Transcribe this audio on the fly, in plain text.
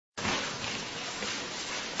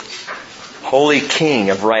Holy King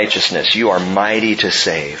of righteousness, you are mighty to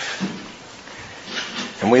save.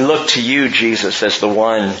 And we look to you, Jesus, as the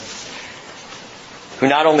one who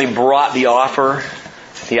not only brought the offer,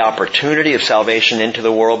 the opportunity of salvation into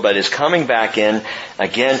the world, but is coming back in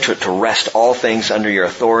again to rest all things under your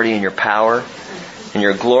authority and your power and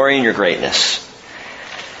your glory and your greatness.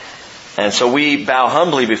 And so we bow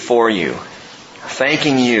humbly before you,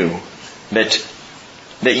 thanking you that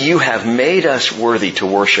you have made us worthy to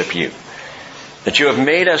worship you, that you have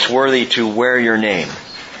made us worthy to wear your name,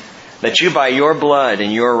 that you by your blood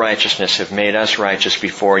and your righteousness have made us righteous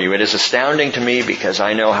before you. It is astounding to me because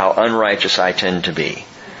I know how unrighteous I tend to be.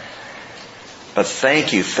 But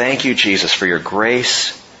thank you, Jesus, for your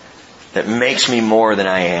grace that makes me more than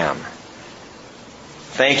I am.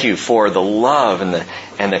 Thank you for the love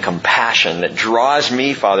and the compassion that draws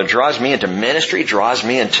me, Father, draws me into ministry, draws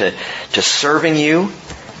me into serving you,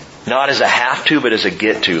 not as a have to, but as a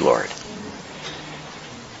get to, Lord.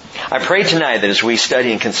 I pray tonight that as we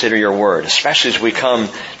study and consider your word, especially as we come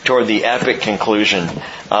toward the epic conclusion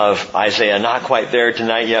of Isaiah, not quite there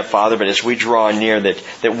tonight yet, Father, but as we draw near,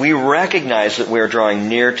 that we recognize that we are drawing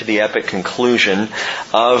near to the epic conclusion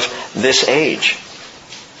of this age.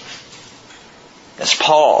 As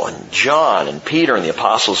Paul and John and Peter and the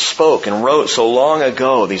apostles spoke and wrote so long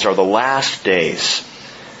ago, these are the last days.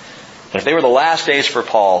 And if they were the last days for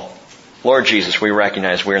Paul, Lord Jesus, we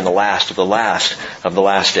recognize we're in the last of the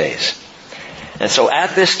last days. And so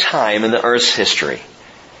at this time in the earth's history,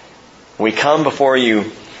 we come before you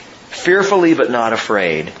fearfully but not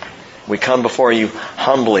afraid. We come before you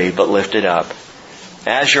humbly but lifted up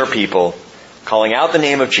as your people, calling out the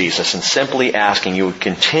name of Jesus and simply asking you would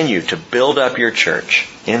continue to build up your church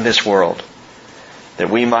in this world,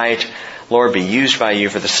 that we might, Lord, be used by you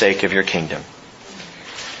for the sake of your kingdom.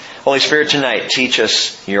 Holy Spirit, tonight, teach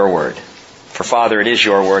us your word. For Father, it is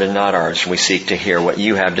your word and not ours. We seek to hear what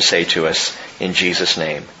you have to say to us in Jesus'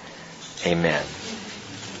 name. Amen.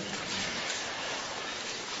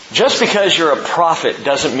 Just because you're a prophet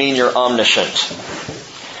doesn't mean you're omniscient.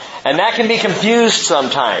 And that can be confused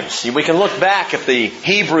sometimes. We can look back at the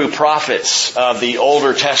Hebrew prophets of the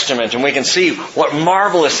Older Testament and we can see what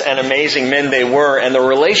marvelous and amazing men they were and the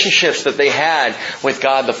relationships that they had with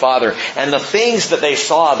God the Father. And the things that they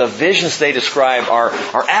saw, the visions they describe are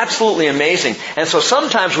absolutely amazing. And so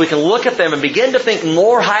sometimes we can look at them and begin to think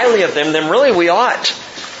more highly of them than really we ought.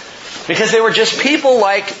 Because they were just people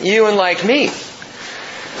like you and like me.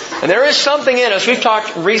 And there is something in us, we've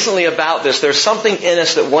talked recently about this, there's something in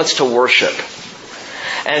us that wants to worship.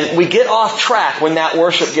 And we get off track when that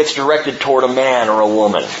worship gets directed toward a man or a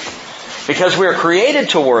woman. Because we are created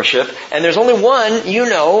to worship, and there's only one,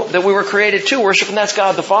 that we were created to worship, and that's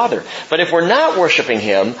God the Father. But if we're not worshiping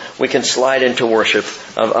Him, we can slide into worship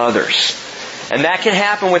of others. And that can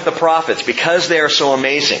happen with the prophets because they are so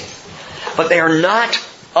amazing. But they are not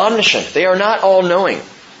omniscient. They are not all-knowing.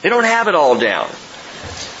 They don't have it all down.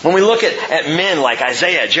 When we look at men like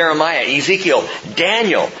Isaiah, Jeremiah, Ezekiel,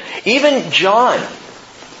 Daniel, even John,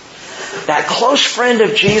 that close friend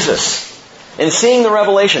of Jesus, in seeing the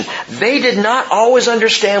revelation, they did not always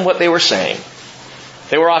understand what they were saying.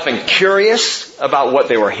 They were often curious about what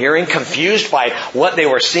they were hearing, confused by what they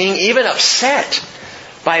were seeing, even upset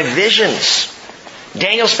by visions.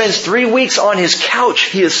 Daniel spends 3 weeks on his couch.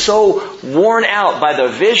 He is so worn out by the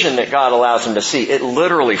vision that God allows him to see. It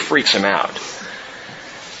literally freaks him out.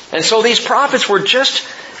 And so these prophets were just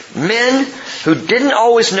men who didn't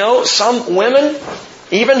always know, some women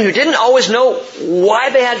even, who didn't always know why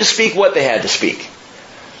they had to speak what they had to speak.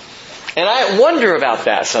 And I wonder about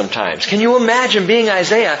that sometimes. Can you imagine being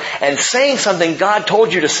Isaiah and saying something God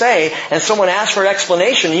told you to say, and someone asks for an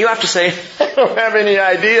explanation, and you have to say, I don't have any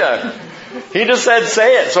idea. He just said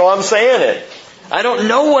say it, so I'm saying it. I don't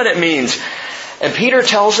know what it means. And Peter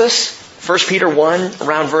tells us, 1 Peter 1,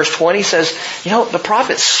 around verse 20, says, the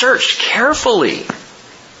prophets searched carefully.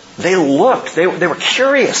 They looked. They were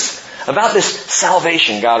curious about this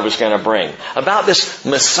salvation God was going to bring, about this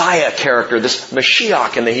Messiah character, this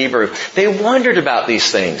Mashiach in the Hebrew. They wondered about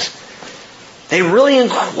these things. They really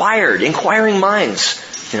inquired, inquiring minds.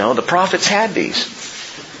 The prophets had these.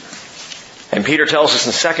 And Peter tells us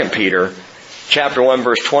in 2 Peter, chapter 1,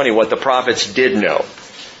 verse 20, what the prophets did know.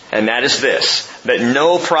 And that is this, that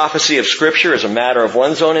no prophecy of Scripture is a matter of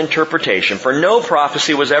one's own interpretation. For no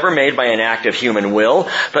prophecy was ever made by an act of human will,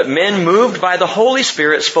 but men moved by the Holy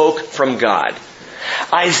Spirit spoke from God.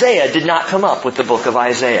 Isaiah did not come up with the book of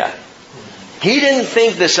Isaiah. He didn't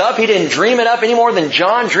think this up. He didn't dream it up any more than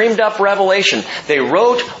John dreamed up Revelation. They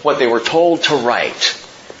wrote what they were told to write.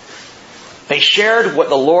 They shared what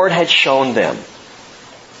the Lord had shown them.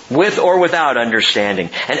 with or without understanding.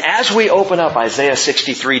 And as we open up Isaiah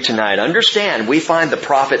 63 tonight, understand we find the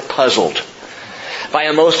prophet puzzled by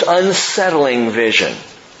a most unsettling vision.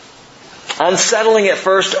 Unsettling at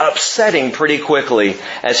first, upsetting pretty quickly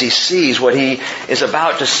as he sees what he is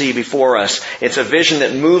about to see before us. It's a vision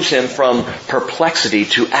that moves him from perplexity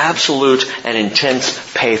to absolute and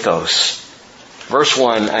intense pathos. Verse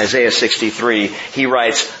 1, Isaiah 63, he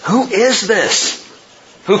writes, "Who is this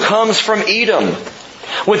who comes from Edom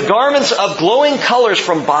with garments of glowing colors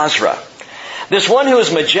from Basra? This one who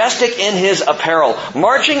is majestic in his apparel,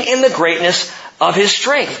 marching in the greatness of his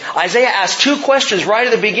strength." Isaiah asks two questions right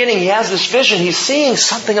at the beginning. He has this vision. He's seeing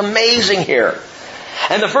something amazing here.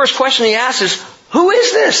 And the first question he asks is, who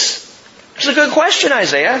is this? It's a good question,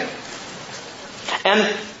 Isaiah. And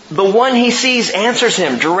the one he sees answers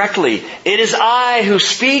him directly. "It is I who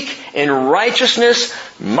speak in righteousness,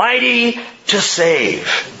 mighty to save."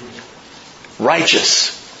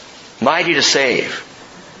 Righteous, mighty to save.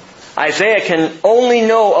 Isaiah can only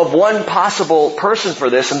know of one possible person for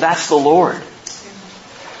this, and that's the Lord.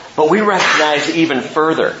 But we recognize even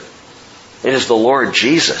further, it is the Lord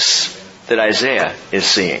Jesus that Isaiah is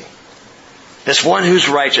seeing. This one who's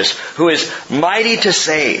righteous, who is mighty to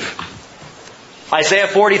save. Isaiah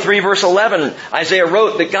 43 verse 11, Isaiah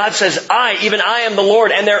wrote that God says, "I, even I am the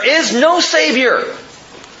Lord, and there is no Savior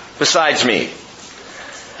besides me."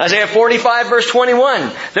 Isaiah 45 verse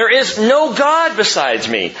 21, "There is no God besides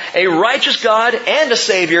me, a righteous God and a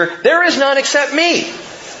Savior. There is none except me."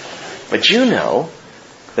 But you know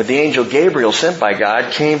that the angel Gabriel sent by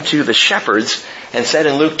God came to the shepherds and said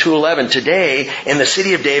in Luke 2:11, "Today in the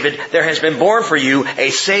city of David there has been born for you a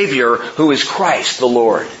Savior who is Christ the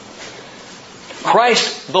Lord."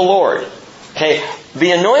 Christ the Lord. Okay,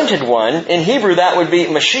 the anointed one, in Hebrew that would be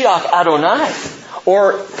Mashiach Adonai,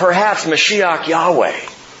 or perhaps Mashiach Yahweh.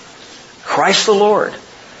 Christ the Lord.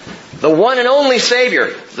 The one and only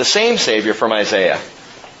Savior, the same Savior from Isaiah,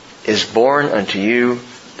 is born unto you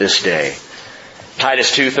this day.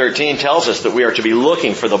 Titus 2:13 tells us that we are to be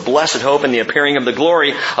looking for the blessed hope and the appearing of the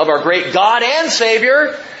glory of our great God and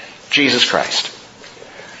Savior, Jesus Christ,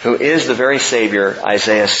 who is the very Savior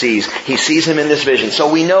Isaiah sees. He sees Him in this vision. So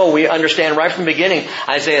we understand right from the beginning,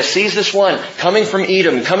 Isaiah sees this one coming from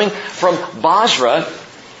Edom, coming from Basra.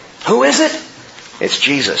 Who is it? It's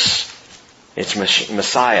Jesus. It's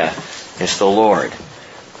Messiah. It's the Lord.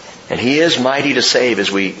 And He is mighty to save,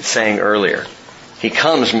 as we sang earlier. He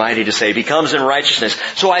comes mighty to save. He comes in righteousness.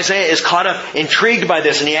 So Isaiah is caught up, intrigued by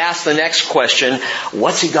this, and he asks the next question,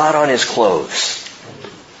 what's he got on his clothes?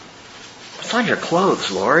 What's on your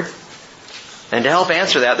clothes, Lord? And to help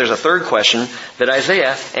answer that, there's a third question that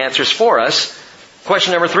Isaiah answers for us.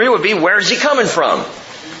 Question number 3 would be, where's he coming from?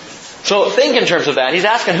 So think in terms of that. He's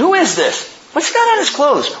asking, who is this? What's he got on his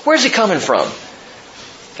clothes? Where's he coming from?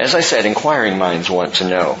 As I said, inquiring minds want to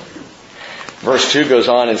know. Verse 2 goes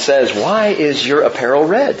on and says, why is your apparel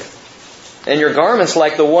red, and your garments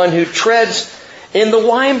like the one who treads in the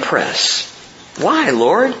winepress? Why,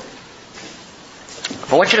 Lord?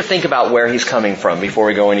 I want you to think about where he's coming from before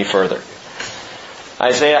we go any further.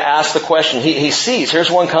 Isaiah asks the question. He sees,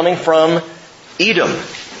 here's one coming from Edom.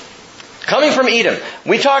 Coming from Edom.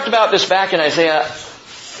 We talked about this back in Isaiah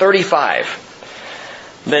 35.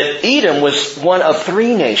 That Edom was one of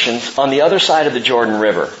 3 nations on the other side of the Jordan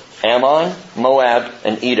River. Ammon, Moab,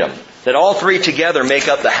 and Edom. That all 3 together make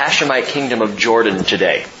up the Hashemite kingdom of Jordan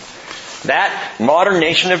today. That modern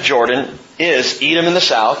nation of Jordan is Edom in the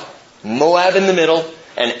south, Moab in the middle,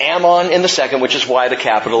 and Ammon in the second, which is why the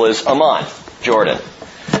capital is Amman, Jordan.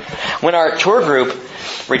 When our tour group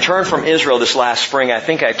returned from Israel this last spring, I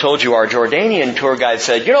think I told you our Jordanian tour guide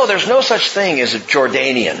said, there's no such thing as a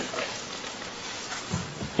Jordanian.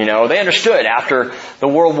 They understood after the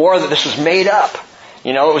World War that this was made up.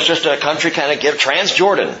 It was just a country kind of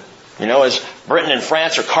Transjordan. As Britain and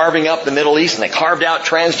France are carving up the Middle East, and they carved out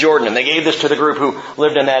Transjordan, and they gave this to the group who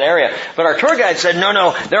lived in that area. But our tour guide said,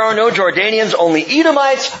 no, there are no Jordanians, only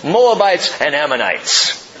Edomites, Moabites, and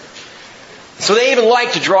Ammonites. So they even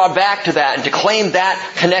like to draw back to that and to claim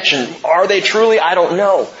that connection. Are they truly? I don't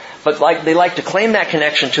know. But they like to claim that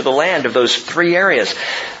connection to the land of those 3 areas.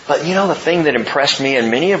 But the thing that impressed me and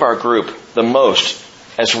many of our group the most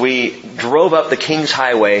as we drove up the King's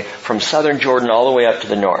Highway from southern Jordan all the way up to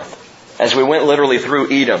the north, as we went literally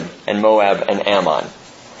through Edom and Moab and Ammon,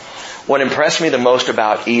 what impressed me the most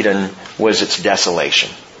about Edom was its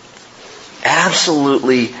desolation.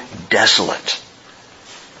 Absolutely desolate.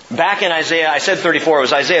 Back in Isaiah, I said 34, it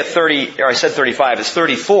was Isaiah 30, or I said 35, it's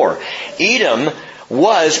 34. Edom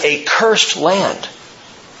was a cursed land.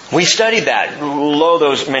 We studied that,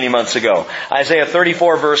 those many months ago. Isaiah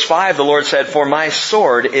 34 verse 5, the Lord said, "For my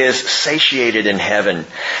sword is satiated in heaven.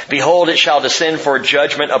 Behold, it shall descend for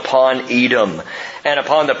judgment upon Edom, and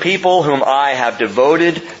upon the people whom I have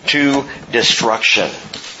devoted to destruction."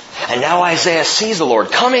 And now Isaiah sees the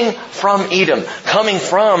Lord coming from Edom, coming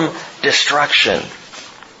from destruction.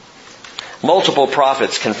 Multiple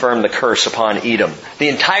prophets confirm the curse upon Edom. The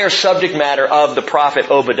entire subject matter of the prophet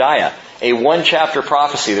Obadiah, a one-chapter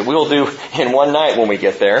prophecy that we'll do in one night when we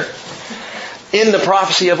get there. In the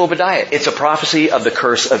prophecy of Obadiah, it's a prophecy of the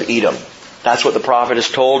curse of Edom. That's what the prophet is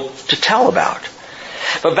told to tell about.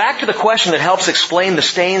 But back to the question that helps explain the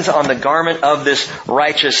stains on the garment of this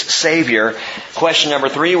righteous Savior. Question number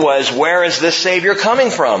 3 was, where is this Savior coming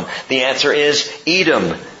from? The answer is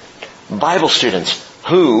Edom. Bible students,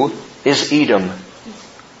 who is Edom?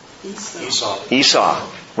 Esau.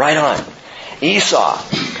 Right on. Esau.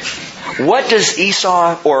 What does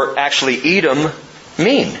Esau, or actually Edom,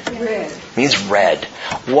 mean? Red. It means red.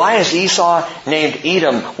 Why is Esau named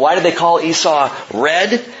Edom? Why do they call Esau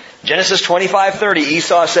red? Genesis 25:30,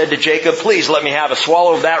 Esau said to Jacob, "Please let me have a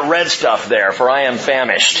swallow of that red stuff there, for I am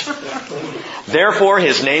famished." Therefore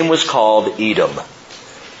his name was called Edom,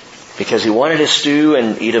 because he wanted his stew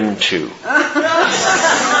and eat him too.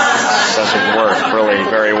 Doesn't work really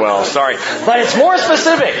very well, sorry. But it's more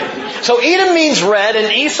specific. So Edom means red,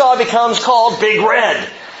 and Esau becomes called Big Red.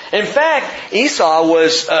 In fact, Esau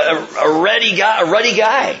was a ruddy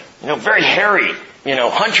guy, very hairy.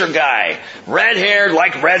 Hunter guy, red-haired,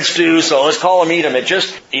 like red stew, so let's call him Edom. It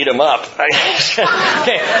just eat him up.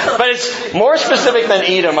 Okay. But it's more specific than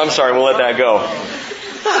Edom. I'm sorry, we'll let that go.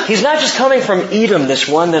 He's not just coming from Edom, this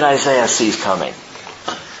one that Isaiah sees coming.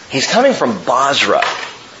 He's coming from Bozrah.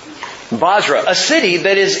 Bozrah, a city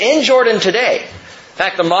that is in Jordan today. In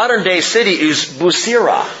fact, the modern day city is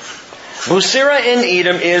Busirah. Busirah in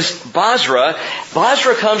Edom is Bozrah.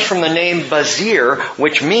 Bozrah comes from the name Bazir,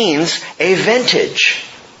 which means a vintage.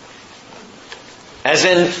 As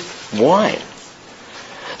in wine.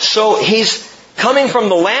 So he's coming from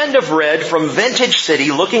the land of red, from vintage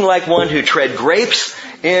city, looking like one who tread grapes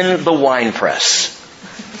in the winepress.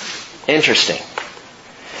 Interesting.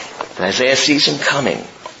 And Isaiah sees him coming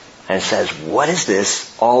and says, "What is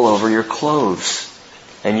this all over your clothes?"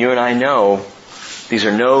 And you and I know these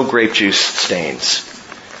are no grape juice stains.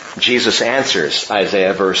 Jesus answers,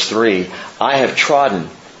 Isaiah verse 3, "I have trodden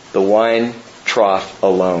the wine trough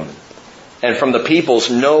alone. And from the peoples,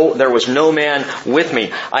 there was no man with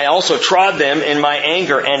me. I also trod them in my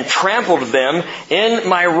anger and trampled them in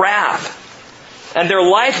my wrath. And their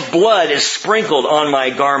life blood is sprinkled on my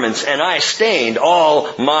garments, and I stained all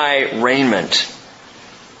my raiment."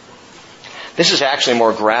 This is actually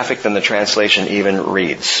more graphic than the translation even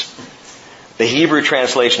reads. The Hebrew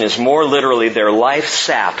translation is more literally, "Their life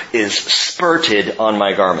sap is spurted on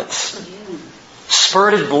my garments."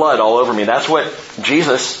 Spurted blood all over me. That's what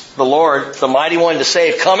Jesus, the Lord, the mighty one to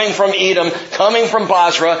save, coming from Edom, coming from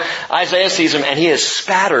Bozrah, Isaiah sees him, and he is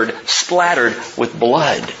splattered with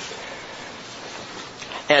blood.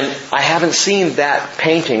 And I haven't seen that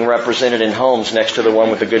painting represented in homes next to the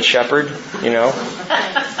one with the Good Shepherd,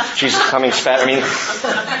 Jesus coming spattered.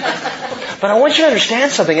 But I want you to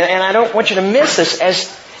understand something, and I don't want you to miss this, as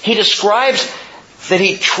he describes that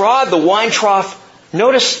he trod the wine trough,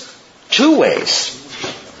 notice 2 ways.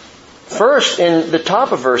 First, in the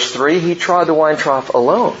top of verse 3, he trod the wine trough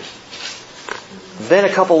alone. Then a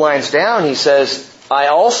couple lines down, he says, "I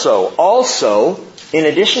also, in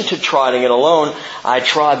addition to trotting it alone, I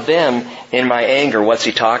trod them in my anger." What's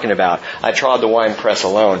he talking about? I trod the winepress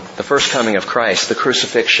alone. The first coming of Christ, the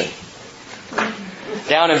crucifixion.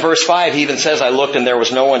 Down in verse 5, he even says, "I looked and there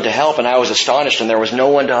was no one to help, and I was astonished and there was no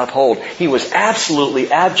one to uphold." He was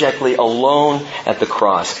absolutely, abjectly alone at the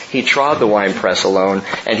cross. He trod the winepress alone,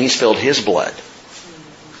 and he spilled his blood.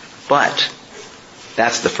 But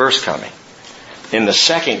that's the first coming. In the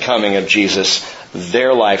second coming of Jesus,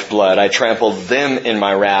 their lifeblood, I trampled them in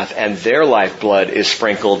my wrath, and their lifeblood is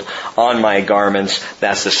sprinkled on my garments.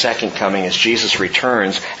 That's the second coming, as Jesus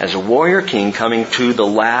returns as a warrior king coming to the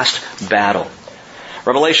last battle.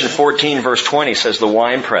 Revelation 14 verse 20 says the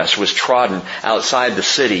winepress was trodden outside the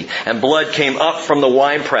city, and blood came up from the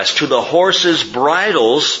winepress to the horses'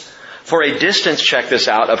 bridles for a distance, check this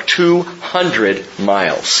out, of 200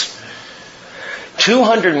 miles.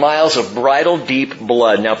 200 miles of bridle-deep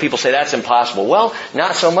blood. Now people say that's impossible. Well,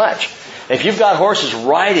 not so much. If you've got horses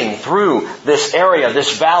riding through this area,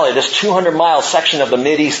 this valley, this 200-mile section of the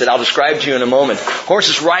Mideast that I'll describe to you in a moment,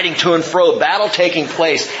 horses riding to and fro, battle taking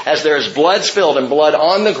place as there is blood spilled and blood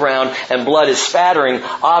on the ground and blood is spattering,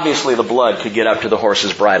 obviously the blood could get up to the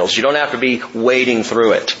horses' bridles. You don't have to be wading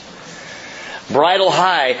through it. Bridle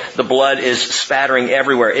high, the blood is spattering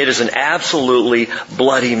everywhere. It is an absolutely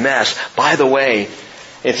bloody mess. By the way,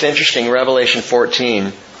 it's interesting, Revelation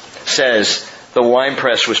 14 says the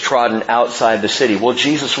winepress was trodden outside the city. Well,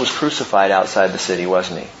 Jesus was crucified outside the city,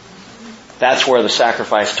 wasn't he? That's where the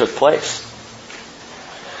sacrifice took place.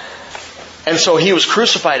 And so he was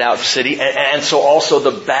crucified out of the city, and so also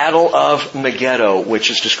the Battle of Megiddo, which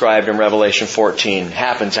is described in Revelation 14,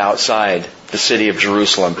 happens outside the city of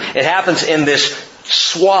Jerusalem. It happens in this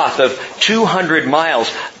swath of 200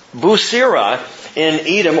 miles. Busira in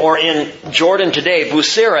Edom, or in Jordan today,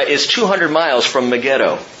 Busira is 200 miles from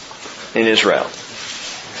Megiddo in Israel.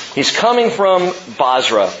 He's coming from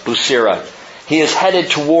Basra, Busira. He is headed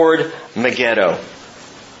toward Megiddo,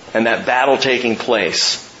 and that battle taking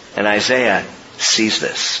place. And Isaiah sees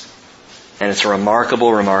this. And it's a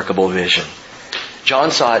remarkable, remarkable vision.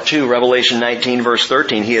 John saw it too. Revelation 19 verse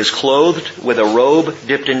 13. He is clothed with a robe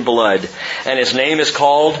dipped in blood, and his name is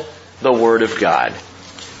called the Word of God.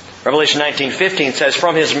 Revelation 19:15 says,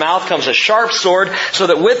 from his mouth comes a sharp sword, so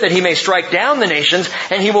that with it he may strike down the nations,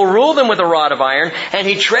 and he will rule them with a rod of iron, and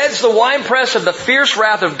he treads the winepress of the fierce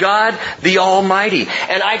wrath of God, the Almighty.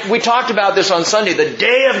 And we talked about this on Sunday, the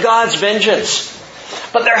day of God's vengeance.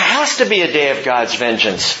 But there has to be a day of God's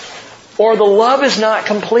vengeance, or the love is not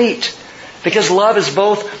complete. Because love is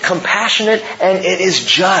both compassionate and it is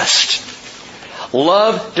just.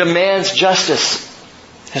 Love demands justice,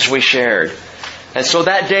 as we shared. And so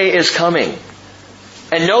that day is coming.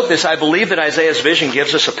 And note this, I believe that Isaiah's vision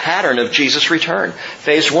gives us a pattern of Jesus' return.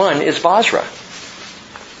 Phase 1 is Basra.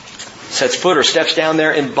 Sets foot or steps down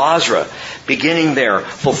there in Basra, beginning there,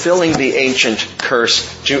 fulfilling the ancient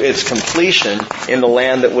curse to its completion in the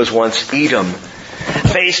land that was once Edom.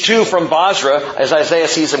 Phase 2 from Basra, as Isaiah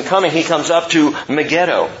sees him coming, he comes up to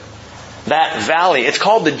Megiddo. That valley, it's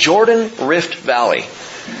called the Jordan Rift Valley.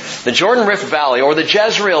 The Jordan Rift Valley, or the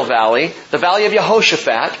Jezreel Valley, the Valley of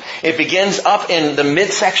Jehoshaphat, it begins up in the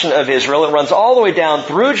midsection of Israel. It runs all the way down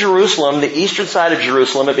through Jerusalem, the eastern side of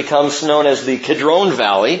Jerusalem. It becomes known as the Kidron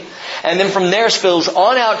Valley. And then from there spills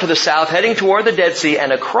on out to the south, heading toward the Dead Sea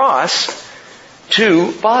and across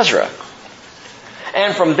to Basra.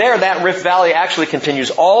 And from there, that Rift Valley actually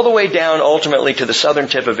continues all the way down ultimately to the southern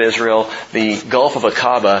tip of Israel, the Gulf of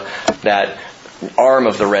Aqaba, that arm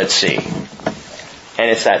of the Red Sea. And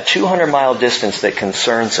it's that 200-mile distance that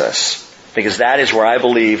concerns us, because that is where I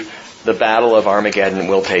believe the Battle of Armageddon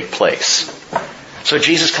will take place. So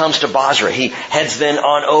Jesus comes to Basra. He heads then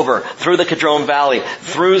on over through the Kidron Valley,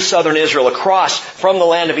 through southern Israel, across from the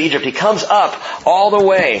land of Egypt. He comes up all the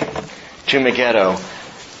way to Megiddo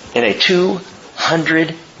in a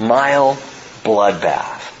 200-mile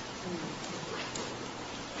bloodbath.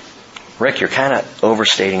 Rick, you're kind of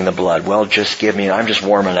overstating the blood. Well, just give me, I'm just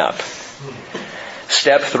warming up.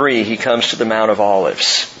 Step 3, he comes to the Mount of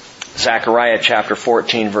Olives. Zechariah chapter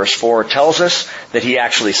 14 verse 4 tells us that he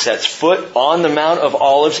actually sets foot on the Mount of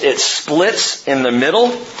Olives. It splits in the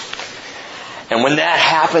middle. And when that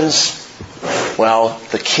happens, well,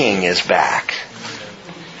 the king is back.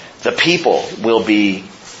 The people will be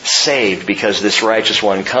saved because this righteous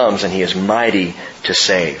one comes and he is mighty to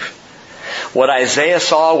save. What Isaiah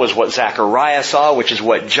saw was what Zechariah saw, which is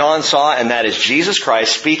what John saw, and that is Jesus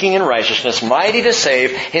Christ speaking in righteousness, mighty to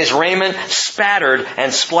save, his raiment spattered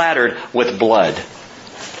and splattered with blood.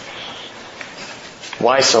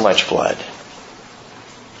 Why so much blood?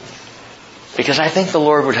 Because I think the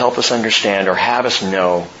Lord would help us understand or have us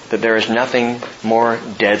know that there is nothing more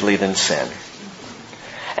deadly than sin.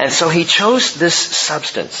 And so he chose this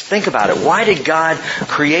substance. Think about it. Why did God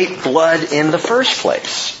create blood in the first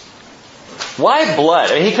place? Why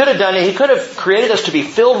blood? I mean, he could have done it. He could have created us to be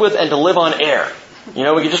filled with and to live on air. You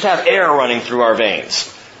know, we could just have air running through our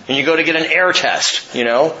veins. And you go to get an air test, you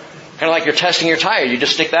know. Kind of like you're testing your tire. You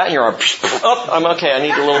just stick that in your arm. Oh, I'm okay. I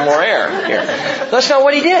need a little more air here. That's not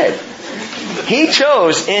what he did. He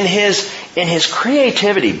chose in his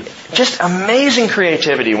creativity, just amazing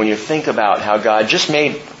creativity when you think about how God just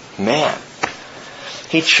made man.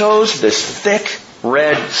 He chose this thick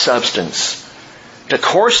red substance to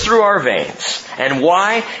course through our veins. And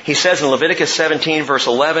why? He says in Leviticus 17 verse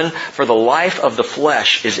 11, for the life of the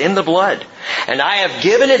flesh is in the blood, and I have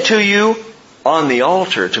given it to you on the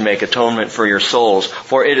altar to make atonement for your souls,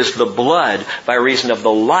 for it is the blood by reason of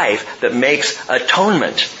the life that makes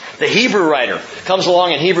atonement. The Hebrew writer comes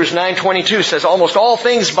along in Hebrews 9:22, says almost all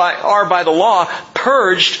things are by the law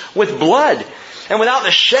purged with blood. And without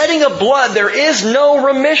the shedding of blood, there is no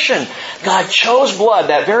remission. God chose blood,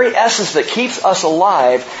 that very essence that keeps us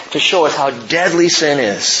alive, to show us how deadly sin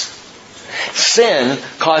is. Sin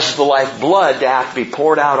causes the lifeblood to have to be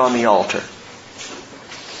poured out on the altar.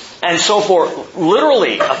 And so for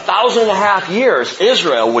literally 1,500 years,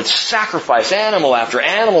 Israel would sacrifice animal after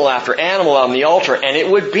animal after animal on the altar, and it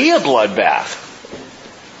would be a bloodbath.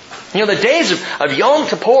 You know, the days of Yom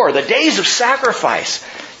Kippur, the days of sacrifice,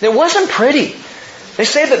 it wasn't pretty. They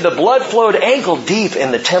say that the blood flowed ankle deep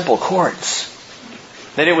in the temple courts.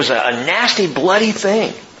 That it was a nasty, bloody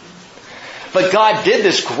thing. But God did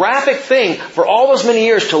this graphic thing for all those many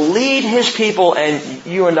years to lead His people, and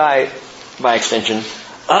you and I, by extension,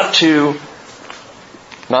 up to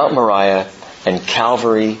Mount Moriah and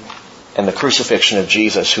Calvary and the crucifixion of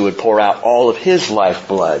Jesus, who would pour out all of His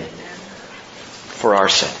lifeblood for our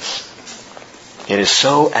sins. It is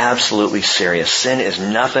so absolutely serious. Sin is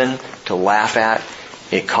nothing to laugh at.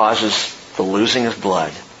 It causes the losing of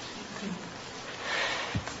blood.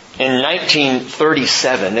 In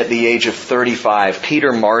 1937, at the age of 35,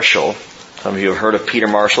 Peter Marshall, some of you have heard of Peter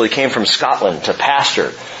Marshall, he came from Scotland to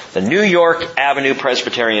pastor the New York Avenue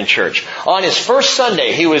Presbyterian Church. On his first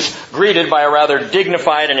Sunday, he was greeted by a rather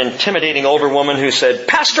dignified and intimidating older woman who said,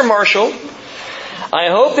 "Pastor Marshall, I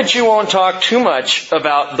hope that you won't talk too much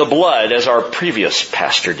about the blood as our previous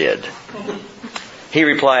pastor did." He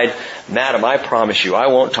replied, "Madam, I promise you, I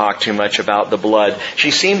won't talk too much about the blood."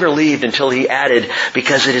 She seemed relieved until he added,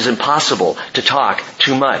 "Because it is impossible to talk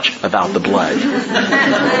too much about the blood."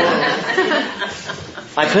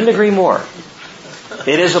 I couldn't agree more.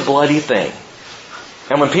 It is a bloody thing.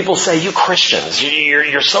 And when people say, "You Christians,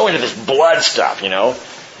 you're so into this blood stuff, you know."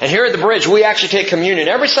 And here at the Bridge, we actually take communion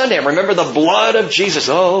every Sunday and remember the blood of Jesus.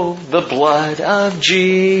 Oh, the blood of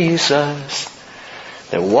Jesus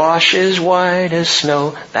that washes white as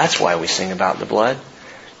snow. That's why we sing about the blood.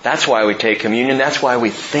 That's why we take communion. That's why we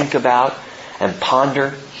think about and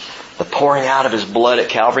ponder the pouring out of His blood at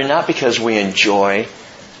Calvary. Not because we enjoy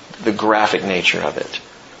the graphic nature of it,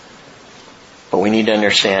 but we need to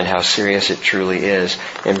understand how serious it truly is.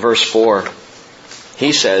 In verse 4,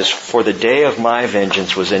 he says, "For the day of my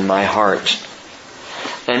vengeance was in my heart,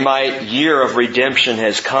 and my year of redemption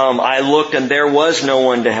has come. I looked, and there was no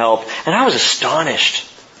one to help, and I was astonished,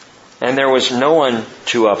 and there was no one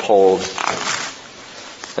to uphold.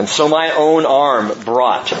 And so my own arm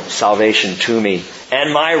brought salvation to me,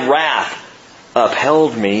 and my wrath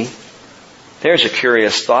upheld me." There's a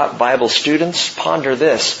curious thought. Bible students, ponder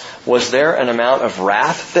this. Was there an amount of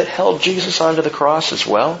wrath that held Jesus onto the cross as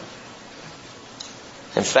well?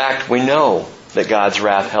 In fact, we know that God's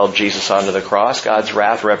wrath held Jesus onto the cross. God's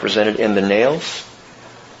wrath represented in the nails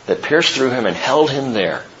that pierced through Him and held Him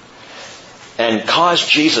there, and caused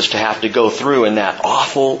Jesus to have to go through in that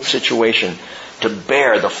awful situation to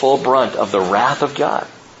bear the full brunt of the wrath of God.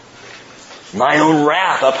 My own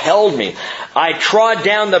wrath upheld me. I trod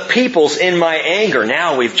down the peoples in my anger.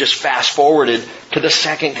 Now we've just fast forwarded to the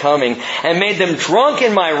second coming, and made them drunk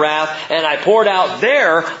in my wrath, and I poured out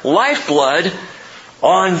their lifeblood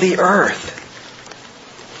on the earth.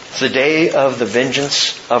 It's the day of the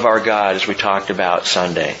vengeance of our God, as we talked about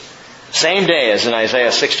Sunday. Same day as in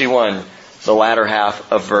Isaiah 61, the latter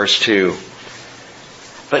half of verse 2.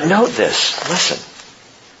 But note this. Listen.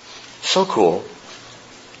 So cool.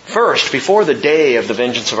 First, before the day of the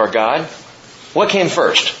vengeance of our God, what came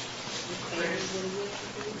first?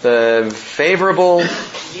 The favorable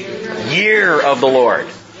year of the Lord.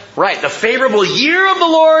 Right, the favorable year of the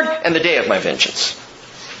Lord and the day of my vengeance.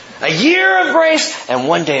 A year of grace and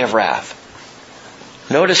one day of wrath.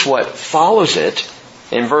 Notice what follows it.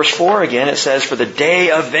 In verse 4 again, it says, "For the day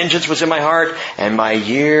of vengeance was in my heart, and my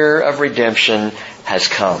year of redemption has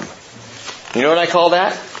come." You know what I call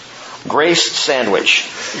that? Grace sandwich.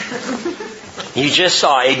 You just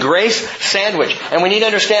saw a grace sandwich. And we need to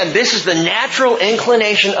understand this is the natural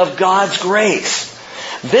inclination of God's grace.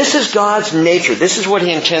 This is God's nature. This is what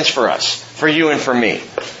He intends for us, for you and for me.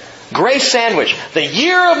 Grace sandwich. The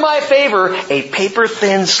year of my favor, a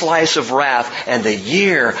paper-thin slice of wrath, and the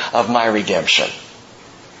year of my redemption.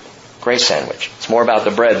 Grace sandwich. It's more about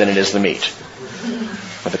the bread than it is the meat.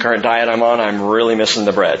 With the current diet I'm on, I'm really missing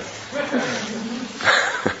the bread.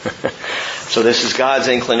 So this is God's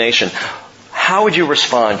inclination. How would you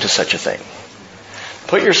respond to such a thing?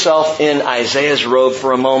 Put yourself in Isaiah's robe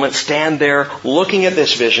for a moment. Stand there looking at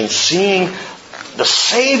this vision, seeing the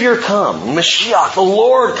Savior come, Mashiach, the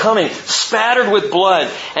Lord coming, spattered with blood.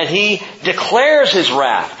 And He declares His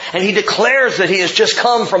wrath. And He declares that He has just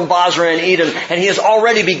come from Basra and Edom. And He has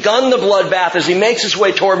already begun the bloodbath as He makes His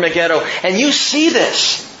way toward Megiddo. And you see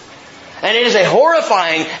this. And it is a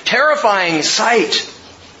horrifying, terrifying sight.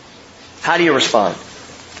 How do you respond?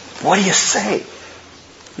 What do you say?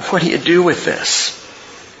 What do you do with this?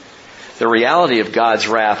 The reality of God's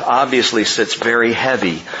wrath obviously sits very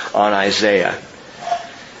heavy on Isaiah.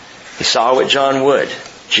 He saw what John Wood.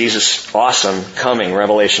 Jesus, awesome, coming,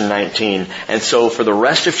 Revelation 19. And so for the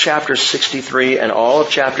rest of chapter 63 and all of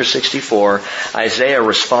chapter 64, Isaiah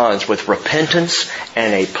responds with repentance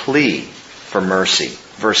and a plea for mercy.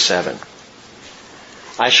 Verse 7.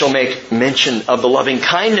 I shall make mention of the loving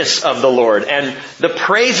kindness of the Lord and the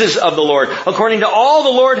praises of the Lord, according to all the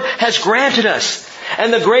Lord has granted us,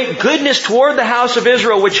 and the great goodness toward the house of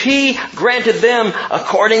Israel, which He granted them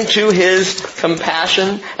according to His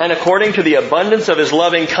compassion and according to the abundance of His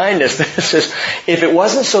loving kindness. This is, if it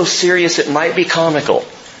wasn't so serious, it might be comical.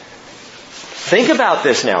 Think about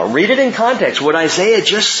this now. Read it in context. What Isaiah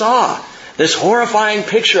just saw. This horrifying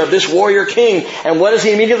picture of this warrior king. And what does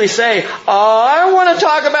he immediately say? I want to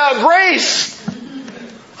talk about grace.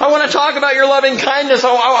 I want to talk about your loving kindness.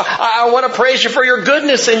 I want to praise you for your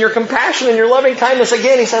goodness and your compassion and your loving kindness.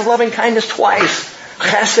 Again, he says loving kindness twice.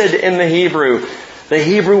 Chesed in the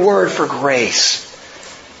Hebrew word for grace.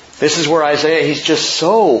 This is where Isaiah, he's just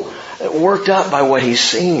so worked up by what he's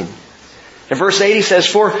seen. In verse 8 he says,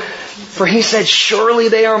 For he said, surely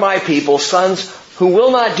they are my people, sons who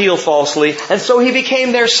will not deal falsely. And so he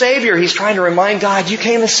became their Savior. He's trying to remind God, you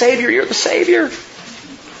came the Savior, you're the Savior.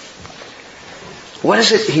 What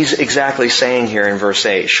is it he's exactly saying here in verse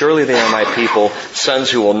 8? Surely they are my people,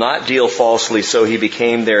 sons who will not deal falsely, so he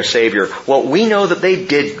became their Savior. Well, we know that they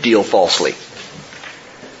did deal falsely.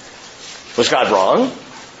 Was God wrong?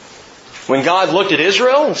 When God looked at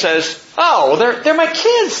Israel and says, oh, well, they're my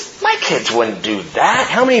kids. My kids wouldn't do that.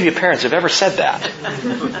 How many of you parents have ever said that?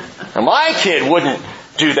 Now, my kid wouldn't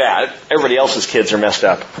do that. Everybody else's kids are messed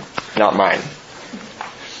up, not mine.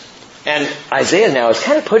 And Isaiah now is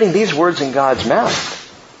kind of putting these words in God's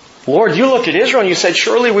mouth. Lord, you looked at Israel and you said,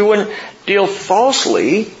 surely we wouldn't deal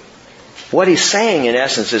falsely. What he's saying, in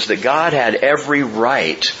essence, is that God had every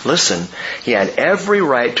right, listen, He had every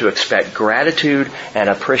right to expect gratitude and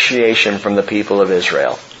appreciation from the people of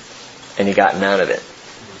Israel. And He got none of it.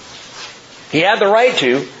 He had the right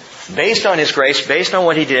to, based on His grace, based on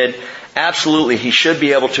what He did, absolutely He should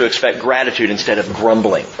be able to expect gratitude instead of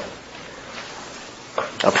grumbling.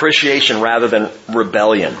 Appreciation rather than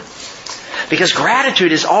rebellion. Because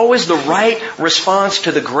gratitude is always the right response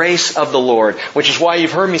to the grace of the Lord. Which is why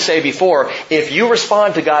you've heard me say before, if you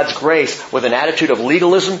respond to God's grace with an attitude of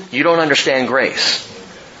legalism, you don't understand grace.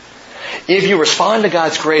 If you respond to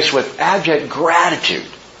God's grace with abject gratitude,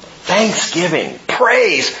 thanksgiving,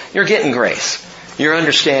 praise, you're getting grace. You're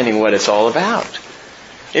understanding what it's all about.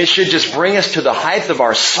 It should just bring us to the height of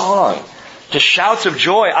our song, to shouts of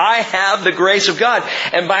joy. I have the grace of God.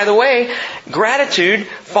 And by the way, gratitude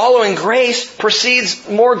following grace precedes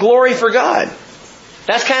more glory for God.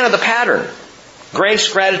 That's kind of the pattern.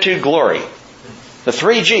 Grace, gratitude, glory. The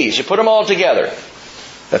 3 G's. You put them all together.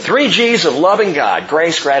 The 3 G's of loving God.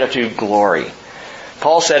 Grace, gratitude, glory.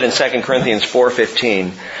 Paul said in 2 Corinthians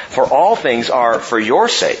 4:15, for all things are for your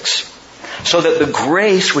sakes, so that the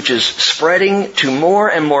grace which is spreading to more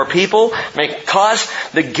and more people may cause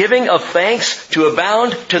the giving of thanks to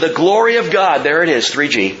abound to the glory of God. There it is,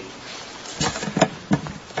 3G.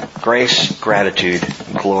 Grace, gratitude,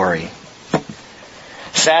 glory.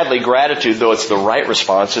 Sadly, gratitude, though it's the right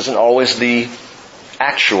response, isn't always the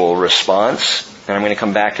actual response. And I'm going to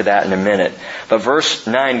come back to that in a minute. But verse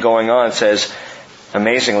 9 going on says,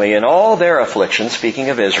 amazingly, in all their affliction, speaking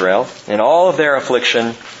of Israel, in all of their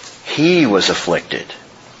affliction, He was afflicted.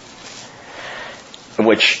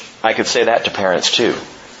 Which, I could say that to parents too.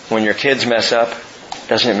 When your kids mess up,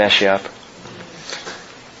 doesn't it mess you up?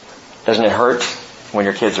 Doesn't it hurt when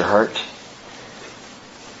your kids are hurt?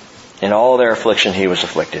 In all their affliction, He was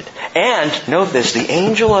afflicted. And, note this, the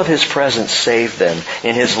angel of His presence saved them.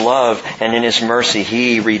 In His love and in His mercy,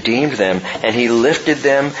 He redeemed them. And He lifted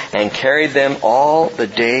them and carried them all the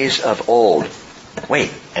days of old.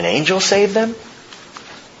 Wait, an angel saved them?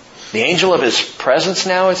 The angel of His presence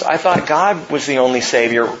now is, I thought God was the only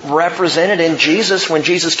Savior represented in Jesus when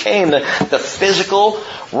Jesus came. The physical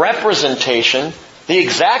representation, the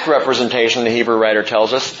exact representation, the Hebrew writer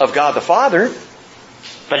tells us, of God the Father.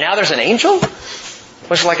 But now there's an angel?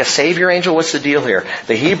 What's like a Savior angel? What's the deal here?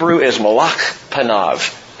 The Hebrew is Malach Panav.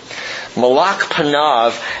 Malach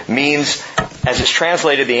Panav means, as it's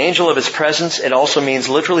translated, the angel of His presence. It also means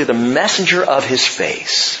literally the messenger of His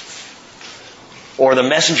face. Or the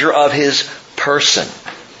messenger of His person.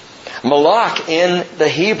 Malach in the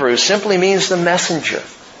Hebrew simply means the messenger.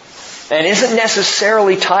 And isn't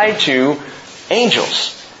necessarily tied to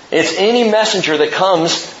angels. It's any messenger that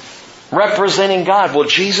comes representing God. Well,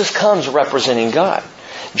 Jesus comes representing God.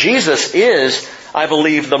 Jesus is, I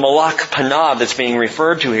believe, the Malach Panav that's being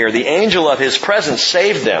referred to here. The angel of His presence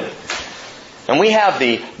saved them. And we have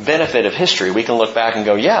the benefit of history. We can look back and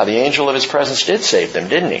go, yeah, the angel of His presence did save them,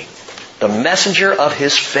 didn't he? The messenger of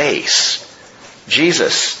His face.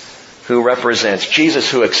 Jesus, who represents, Jesus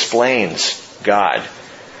who explains God.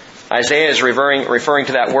 Isaiah is referring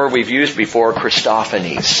to that word we've used before,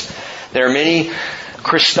 Christophanies. There are many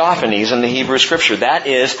Christophanies in the Hebrew Scripture. That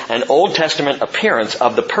is an Old Testament appearance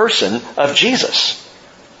of the person of Jesus.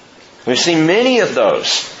 We've seen many of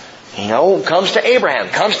those. Comes to Abraham,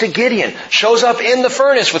 comes to Gideon, shows up in the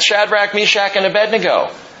furnace with Shadrach, Meshach, and Abednego.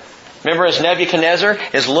 Remember as Nebuchadnezzar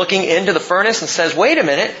is looking into the furnace and says, wait a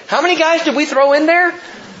minute, how many guys did we throw in there?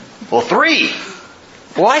 Well, 3.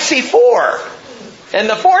 Well, I see 4. And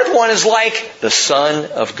the 4th one is like the Son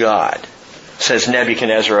of God, says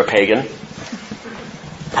Nebuchadnezzar, a pagan.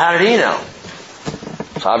 How did he know?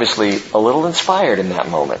 It's obviously a little inspired in that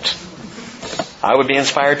moment. I would be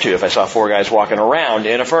inspired too if I saw 4 guys walking around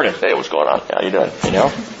in a furnace. Hey, what's going on? How you doing?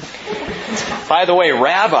 By the way,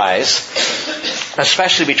 rabbis,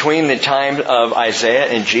 especially between the time of Isaiah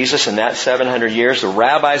and Jesus in that 700 years, the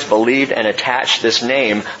rabbis believed and attached this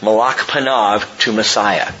name, Malach Panav, to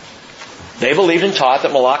Messiah. They believed and taught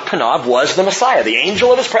that Malach Panav was the Messiah, the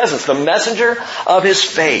angel of His presence, the messenger of His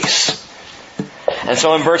face. And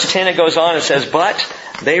so in verse 10 it goes on and says, but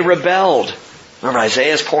they rebelled. Remember,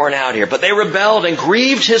 Isaiah is pouring out here. But they rebelled and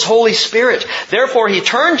grieved His Holy Spirit. Therefore He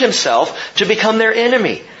turned Himself to become their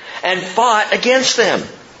enemy and fought against them.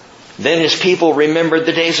 Then His people remembered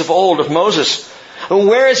the days of old of Moses.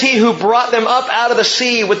 Where is He who brought them up out of the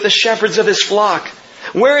sea with the shepherds of His flock?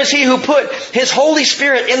 Where is He who put His Holy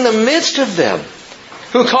Spirit in the midst of them?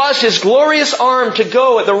 Who caused His glorious arm to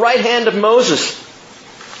go at the right hand of Moses?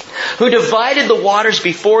 Who divided the waters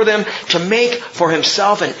before them to make for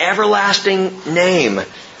Himself an everlasting name?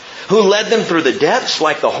 Who led them through the depths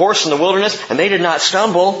like the horse in the wilderness, and they did not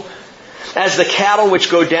stumble? As the cattle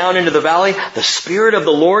which go down into the valley, the Spirit of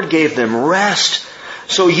the Lord gave them rest.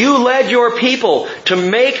 So you led your people to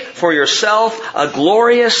make for yourself a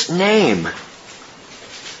glorious name.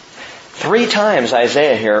 3 times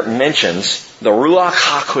Isaiah here mentions the Ruach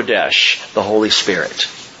HaKodesh, the Holy Spirit.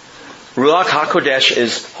 Ruach HaKodesh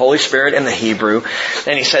is Holy Spirit in the Hebrew.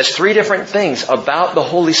 And he says 3 different things about the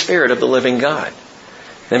Holy Spirit of the living God.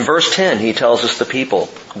 In verse 10, he tells us the people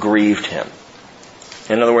grieved Him.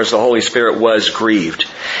 In other words, the Holy Spirit was grieved.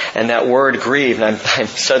 And that word grieved, and I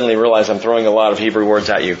suddenly realize I'm throwing a lot of Hebrew words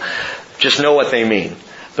at you. Just know what they mean.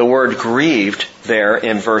 The word grieved there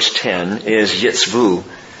in verse 10 is yitzvu,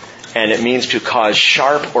 and it means to cause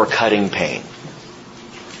sharp or cutting pain.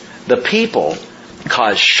 The people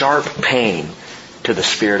caused sharp pain to the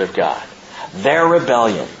Spirit of God. Their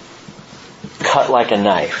rebellion cut like a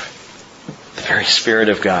knife the very Spirit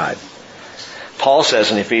of God. Paul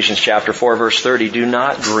says in Ephesians chapter 4 verse 30, do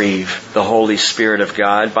not grieve the Holy Spirit of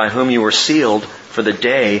God, by whom you were sealed for the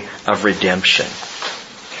day of redemption.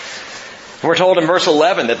 We're told in verse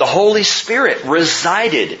 11 that the Holy Spirit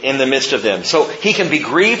resided in the midst of them. So He can be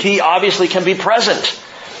grieved, He obviously can be present.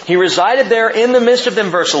 He resided there in the midst of them,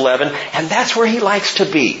 verse 11, and that's where He likes to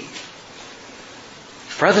be.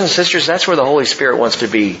 Brothers and sisters, that's where the Holy Spirit wants to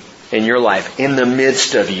be in your life, in the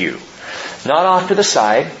midst of you. Not off to the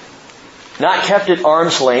side, not kept at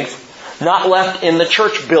arm's length, not left in the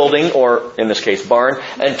church building, or in this case barn,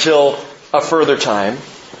 until a further time.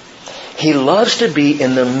 He loves to be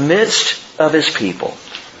in the midst of His people.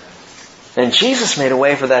 And Jesus made a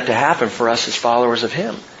way for that to happen for us as followers of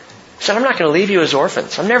Him. He said, I'm not going to leave you as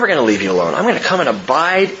orphans. I'm never going to leave you alone. I'm going to come and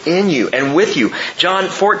abide in you and with you. John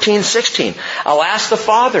 14:16. I'll ask the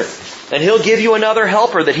Father, and He'll give you another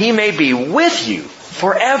helper, that He may be with you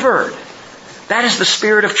forever. That is the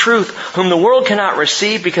Spirit of truth, whom the world cannot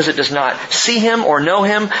receive because it does not see Him or know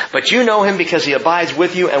Him, but you know Him because He abides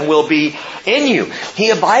with you and will be in you. He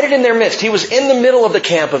abided in their midst. He was in the middle of the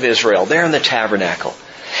camp of Israel, there in the tabernacle.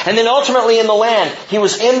 And then ultimately in the land, He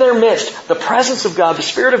was in their midst, the presence of God, the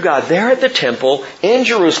Spirit of God, there at the temple in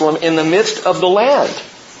Jerusalem, in the midst of the land.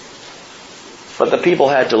 But the people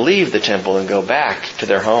had to leave the temple and go back to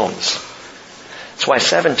their homes. That's why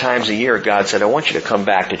 7 times a year God said, I want you to come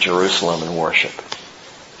back to Jerusalem and worship.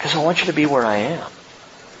 Because I want you to be where I am.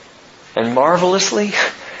 And marvelously,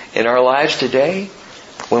 in our lives today,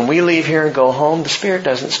 when we leave here and go home, the Spirit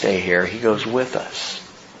doesn't stay here. He goes with us.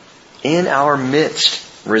 In our midst,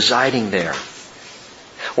 residing there.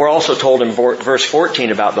 We're also told in verse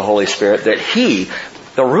 14 about the Holy Spirit that He,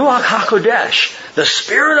 the Ruach HaKodesh, the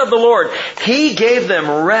Spirit of the Lord, He gave them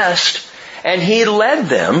rest and He led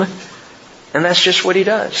them. And that's just what He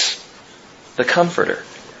does. The Comforter,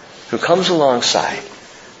 who comes alongside,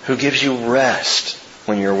 who gives you rest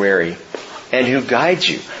when you're weary, and who guides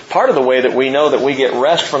you. Part of the way that we know that we get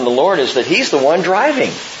rest from the Lord is that He's the one driving.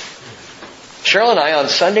 Cheryl and I on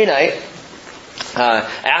Sunday night,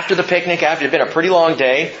 after the picnic, after it had been a pretty long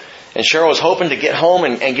day, and Cheryl was hoping to get home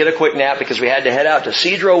and get a quick nap because we had to head out to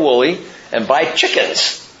Cedro Woolley and buy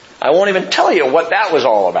chickens. I won't even tell you what that was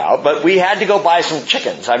all about, but we had to go buy some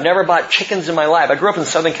chickens. I've never bought chickens in my life. I grew up in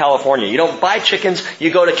Southern California. You don't buy chickens,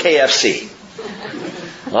 you go to KFC.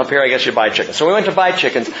 Up here, I guess you buy chickens. So we went to buy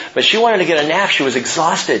chickens, but she wanted to get a nap. She was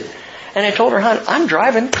exhausted. And I told her, hon, I'm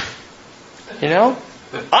driving. You know?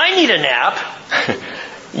 I need a nap.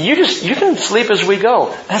 You can sleep as we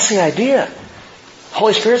go. That's the idea.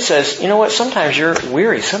 Holy Spirit says, you know what? Sometimes you're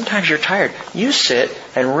weary. Sometimes you're tired. You sit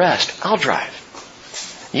and rest. I'll drive.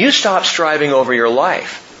 You stop striving over your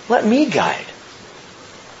life. Let me guide.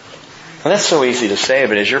 And that's so easy to say,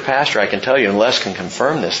 but as your pastor, I can tell you, and Les can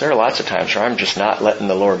confirm this, there are lots of times where I'm just not letting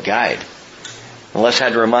the Lord guide. And Les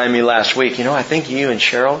had to remind me last week, I think you and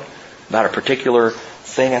Cheryl, about a particular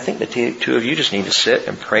thing, I think the two of you just need to sit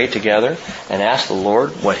and pray together and ask the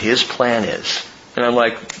Lord what His plan is. And I'm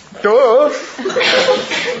like, duh.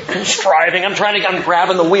 I'm striving. I'm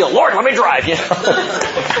grabbing the wheel. Lord, let me drive,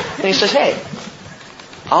 And He says, hey,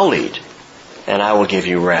 I'll lead, and I will give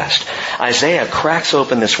you rest. Isaiah cracks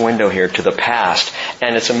open this window here to the past,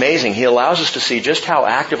 and it's amazing. He allows us to see just how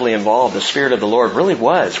actively involved the Spirit of the Lord really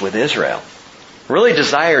was with Israel. Really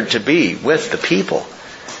desired to be with the people.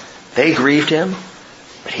 They grieved Him,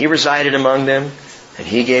 but He resided among them, and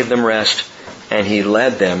He gave them rest, and He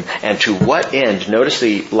led them. And to what end? Notice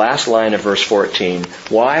the last line of verse 14.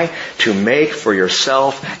 Why? To make for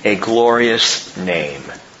yourself a glorious name.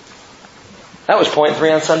 That was point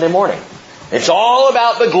 3 on Sunday morning. It's all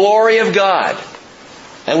about the glory of God.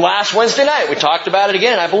 And last Wednesday night, we talked about it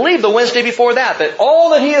again. I believe the Wednesday before that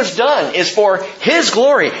all that He has done is for His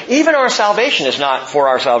glory. Even our salvation is not for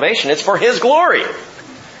our salvation. It's for His glory.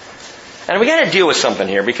 And we got to deal with something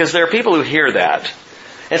here, because there are people who hear that.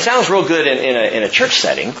 It sounds real good in a church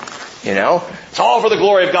setting. It's all for the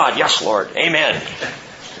glory of God. Yes, Lord. Amen.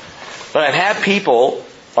 But I've had people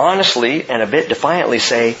honestly and a bit defiantly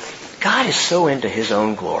say, God is so into His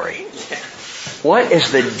own glory. What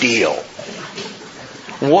is the deal?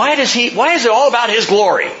 Why is it all about His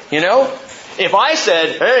glory? If I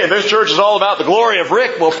said, hey, this church is all about the glory of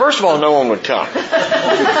Rick, well, first of all, no one would come.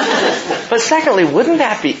 But secondly, wouldn't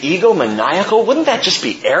that be egomaniacal? Wouldn't that just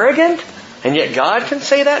be arrogant? And yet God can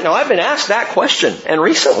say that? No, I've been asked that question, and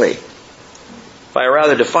recently, by a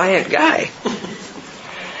rather defiant guy.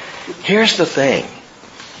 Here's the thing.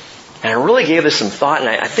 And I really gave this some thought, and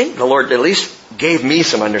I think the Lord at least gave me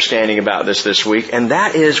some understanding about this week, and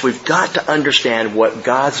that is we've got to understand what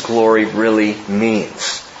God's glory really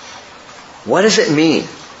means. What does it mean?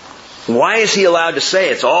 Why is He allowed to say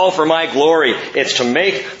it's all for my glory? It's to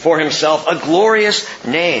make for Himself a glorious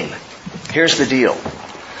name. Here's the deal.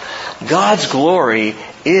 God's glory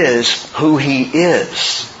is who He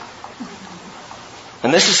is.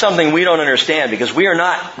 And this is something we don't understand, because we are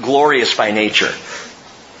not glorious by nature.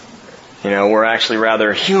 We're actually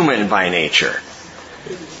rather human by nature.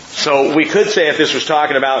 So we could say, if this was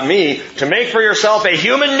talking about me, to make for yourself a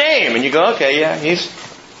human name. And you go, okay, yeah, He's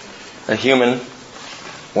a human.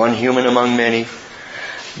 One human among many.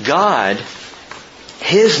 God,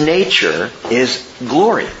 His nature is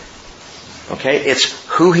glory. Okay? It's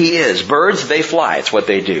who He is. Birds, they fly. It's what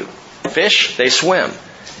they do. Fish, they swim.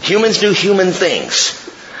 Humans do human things.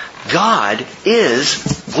 God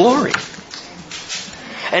is glory.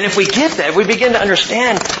 And if we get that, if we begin to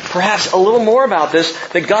understand perhaps a little more about this,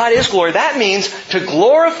 that God is glory, that means to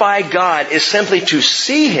glorify God is simply to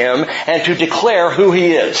see Him and to declare who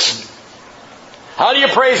He is. How do you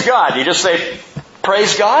praise God? You just say,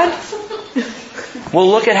 praise God? Well,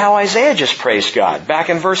 look at how Isaiah just praised God. Back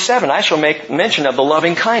in verse 7, I shall make mention of the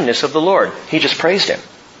loving kindness of the Lord. He just praised Him.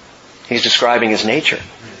 He's describing His nature.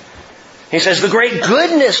 He says, the great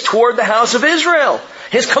goodness toward the house of Israel.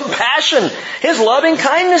 His compassion, His loving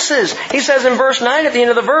kindnesses. He says in verse 9 at the end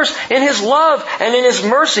of the verse, in His love and in His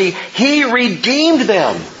mercy, He redeemed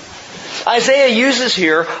them. Isaiah uses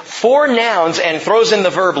here 4 nouns and throws in the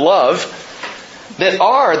verb love that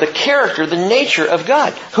are the character, the nature of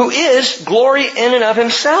God, who is glory in and of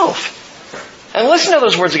Himself. And listen to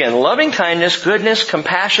those words again. Loving kindness, goodness,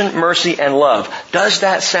 compassion, mercy, and love. Does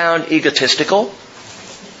that sound egotistical?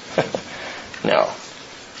 No,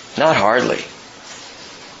 not hardly.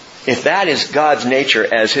 If that is God's nature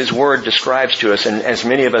as His Word describes to us, and as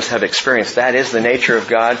many of us have experienced, that is the nature of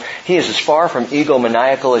God, He is as far from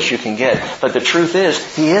egomaniacal as you can get. But the truth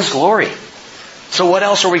is, He is glory. So what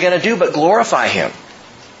else are we going to do but glorify Him?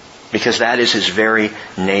 Because that is His very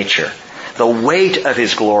nature. The weight of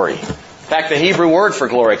His glory fact, the Hebrew word for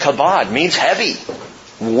glory, kabod, means heavy,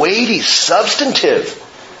 weighty, substantive.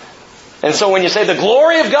 And so when you say the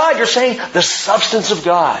glory of God, you're saying the substance of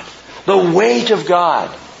God, the weight of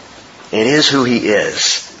God. It is who He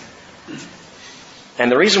is.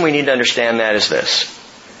 And the reason we need to understand that is this.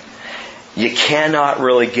 You cannot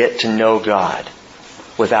really get to know God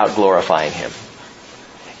without glorifying Him.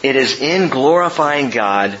 It is in glorifying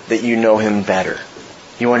God that you know Him better.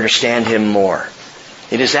 You understand Him more.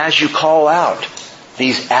 It is as you call out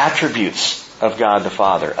these attributes of God the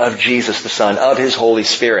Father, of Jesus the Son, of His Holy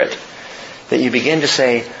Spirit, that you begin to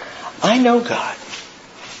say, I know God.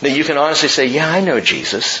 That you can honestly say, yeah, I know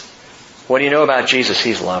Jesus. What do you know about Jesus?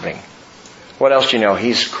 He's loving. What else do you know?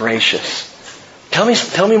 He's gracious. Tell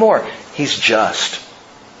me more. He's just.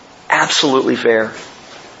 Absolutely fair.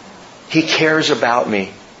 He cares about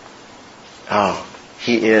me. Oh,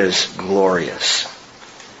 He is glorious.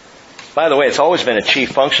 By the way, it's always been a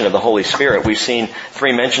chief function of the Holy Spirit. We've seen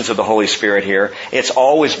 3 mentions of the Holy Spirit here. It's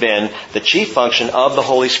always been the chief function of the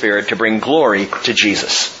Holy Spirit to bring glory to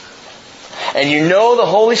Jesus. And you know the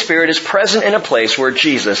Holy Spirit is present in a place where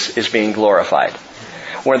Jesus is being glorified.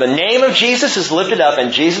 Where the name of Jesus is lifted up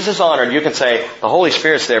and Jesus is honored, you can say, the Holy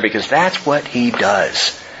Spirit's there because that's what He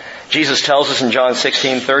does. Jesus tells us in John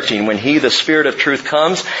 16:13, when He, the Spirit of truth,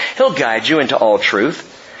 comes, He'll guide you into all truth.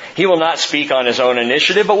 He will not speak on His own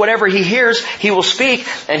initiative, but whatever He hears, He will speak,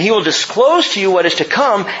 and He will disclose to you what is to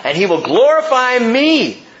come, and He will glorify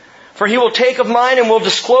me. For He will take of mine and will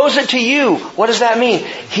disclose it to you. What does that mean?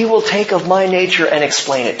 He will take of my nature and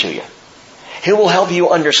explain it to you. He will help you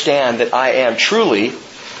understand that I am truly,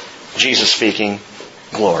 Jesus speaking,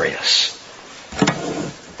 glorious.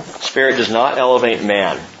 Spirit does not elevate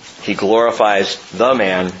man. He glorifies the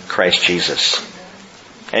man, Christ Jesus.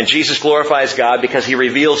 And Jesus glorifies God because He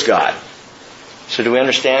reveals God. So do we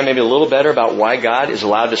understand maybe a little better about why God is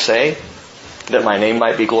allowed to say that my name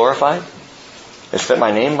might be glorified? It's that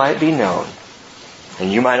my name might be known.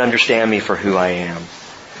 And you might understand me for who I am.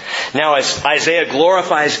 Now as Isaiah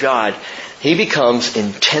glorifies God, he becomes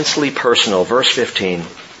intensely personal. Verse 15.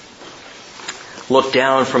 Look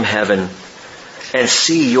down from heaven and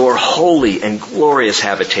see your holy and glorious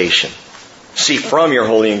habitation. See from your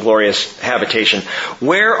holy and glorious habitation.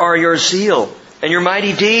 Where are your zeal and your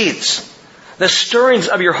mighty deeds? The stirrings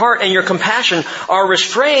of your heart and your compassion are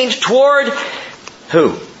restrained toward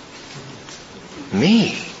who?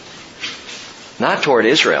 Me. Not toward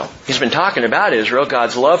Israel. He's been talking about Israel,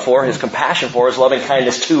 God's love for, His compassion for, His loving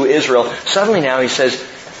kindness to Israel. Suddenly now He says,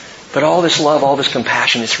 but all this love, all this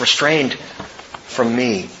compassion is restrained from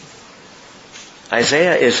me.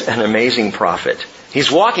 Isaiah is an amazing prophet.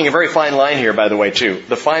 He's walking a very fine line here, by the way, too.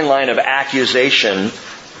 The fine line of accusation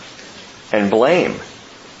and blame.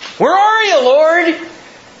 Where are you, Lord?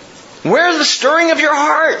 Where's the stirring of your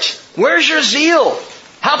heart? Where's your zeal?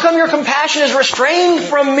 How come your compassion is restrained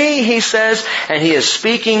from me, he says, and he is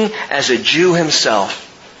speaking as a Jew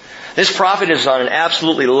himself. This prophet is on an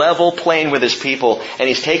absolutely level plane with his people, and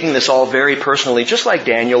he's taking this all very personally, just like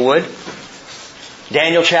Daniel would.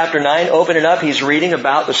 Daniel chapter 9, open it up, he's reading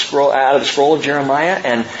about the scroll, out of the scroll of Jeremiah,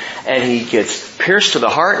 and he gets pierced to the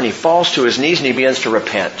heart, and he falls to his knees, and he begins to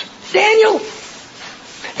repent. Daniel,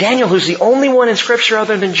 who's the only one in Scripture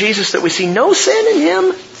other than Jesus that we see no sin in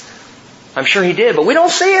him. I'm sure he did, but we don't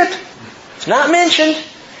see it. It's not mentioned.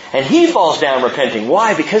 And he falls down repenting.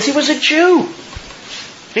 Why? Because he was a Jew.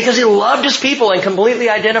 Because he loved his people and completely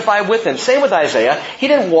identified with them. Same with Isaiah. He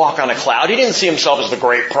didn't walk on a cloud. He didn't see himself as the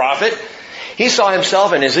great prophet. He saw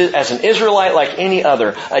himself as an Israelite like any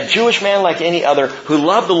other, a Jewish man like any other, who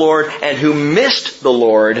loved the Lord and who missed the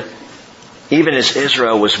Lord, even as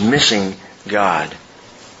Israel was missing God.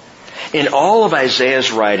 In all of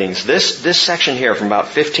Isaiah's writings, this section here from about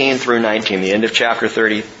 15 through 19, the end of chapter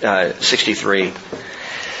 63,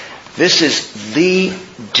 this is the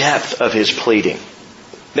depth of his pleading.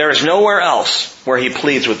 There is nowhere else where he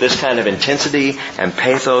pleads with this kind of intensity and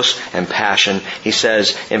pathos and passion. He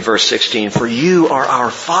says in verse 16, "For you are our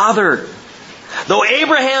Father. Though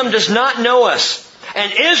Abraham does not know us,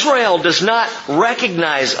 and Israel does not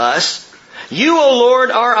recognize us, you, O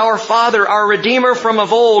Lord, are our Father, our Redeemer from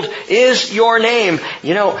of old is your name."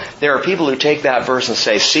 You know, there are people who take that verse and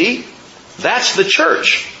say, see, that's the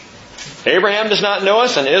church. Abraham does not know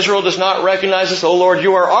us and Israel does not recognize us. O Lord,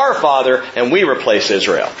 you are our Father, and we replace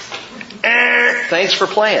Israel. Thanks for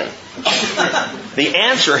playing. The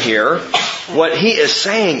answer here, what he is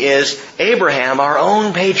saying is, Abraham, our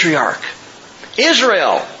own patriarch.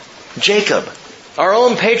 Israel, Jacob, our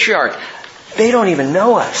own patriarch. They don't even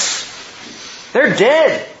know us. They're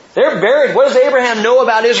dead. They're buried. What does Abraham know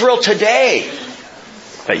about Israel today?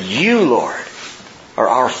 But you, Lord,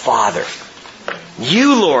 are our Father.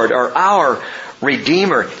 You, Lord, are our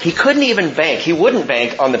Redeemer. He couldn't even bank. He wouldn't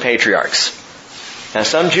bank on the patriarchs. Now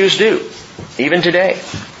some Jews do, even today.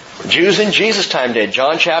 Jews in Jesus' time did.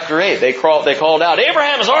 John chapter 8, they called out,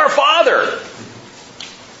 Abraham is our father.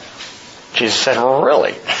 Jesus said,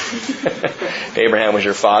 really? Abraham was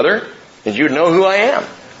your father? And you'd know who I am.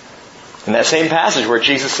 In that same passage where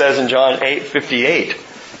Jesus says in John 8:58,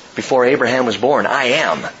 before Abraham was born, I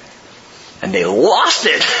am. And they lost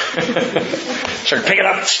it. Started picking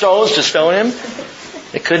up stones to stone him.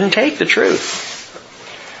 They couldn't take the truth.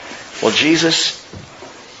 Well, Jesus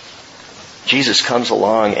comes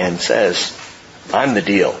along and says, I'm the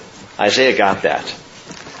deal. Isaiah got that.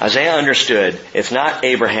 Isaiah understood it's not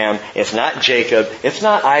Abraham, it's not Jacob, it's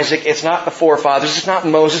not Isaac, it's not the forefathers, it's not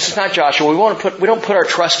Moses, it's not Joshua. We don't put our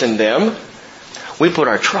trust in them. We put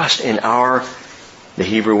our trust in the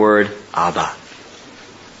Hebrew word, Abba.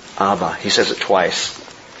 Abba. He says it twice.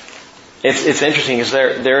 It's interesting because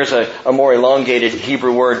there is a more elongated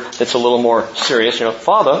Hebrew word that's a little more serious.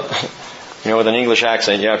 Father. With an English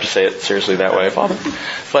accent, you have to say it seriously that way, Father.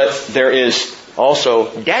 But there is also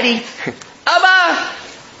Daddy. Abba!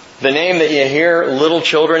 The name that you hear little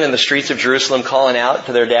children in the streets of Jerusalem calling out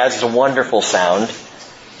to their dads is a wonderful sound.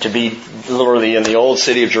 To be literally in the old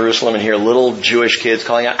city of Jerusalem and hear little Jewish kids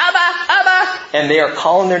calling out, Abba! Abba! And they are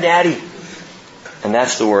calling their daddy. And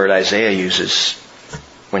that's the word Isaiah uses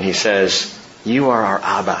when he says, you are our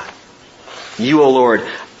Abba. You, O Lord,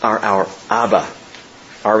 are our Abba.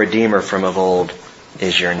 Our Redeemer from of old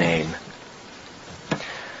is your name.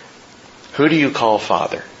 Who do you call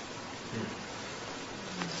Father?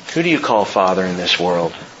 Who do you call Father in this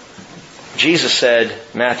world? Jesus said,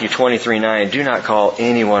 Matthew 23:9, do not call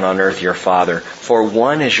anyone on earth your Father, for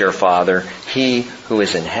one is your Father, He who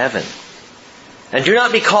is in heaven. And do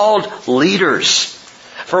not be called leaders,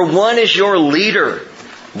 for one is your leader,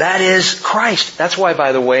 that is Christ. That's why,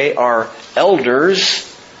 by the way, our elders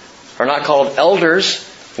are not called elders.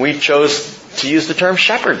 We chose to use the term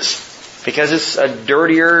shepherds, because it's a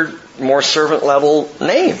dirtier, more servant level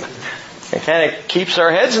name. It kind of keeps our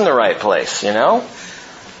heads in the right place, Don't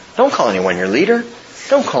call anyone your leader.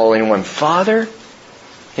 Don't call anyone father.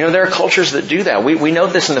 There are cultures that do that. We know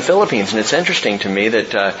this in the Philippines, and it's interesting to me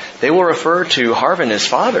that they will refer to Harvin as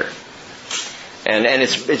father. And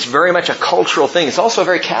it's very much a cultural thing. It's also a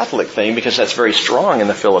very Catholic thing because that's very strong in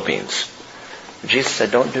the Philippines. Jesus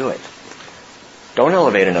said, don't do it. Don't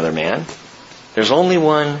elevate another man. There's only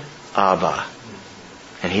one Abba,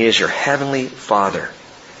 and He is your heavenly Father.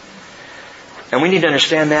 And we need to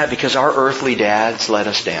understand that because our earthly dads let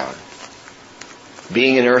us down.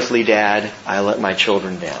 Being an earthly dad, I let my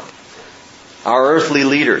children down. Our earthly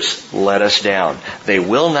leaders let us down. They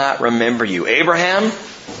will not remember you. Abraham,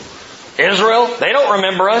 Israel, they don't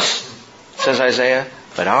remember us, says Isaiah.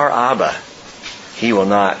 But our Abba, He will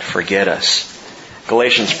not forget us.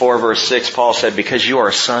 Galatians 4 verse 6, Paul said, because you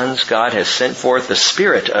are sons, God has sent forth the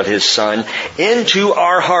Spirit of His Son into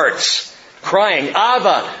our hearts, crying,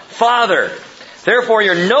 Abba, Father. Therefore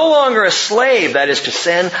you're no longer a slave, that is to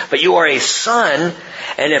sin, but you are a son,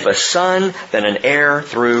 and if a son, then an heir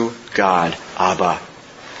through God, Abba.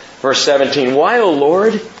 Verse 17, why, O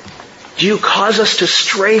Lord, do you cause us to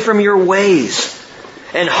stray from your ways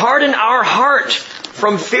and harden our heart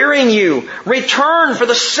from fearing you? Return for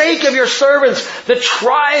the sake of your servants, the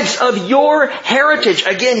tribes of your heritage.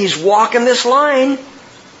 Again, he's walking this line.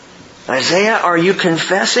 Isaiah, are you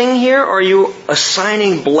confessing here, or are you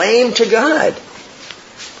assigning blame to God?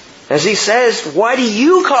 As he says, why do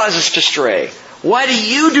you cause us to stray? Why do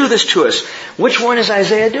you do this to us? Which one is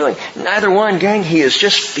Isaiah doing? Neither one, gang. He is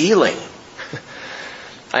just feeling.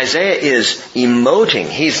 Isaiah is emoting.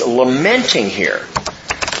 He's lamenting here.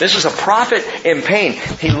 This is a prophet in pain.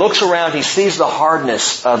 He looks around, he sees the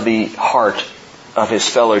hardness of the heart of his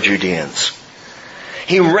fellow Judeans.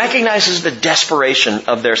 He recognizes the desperation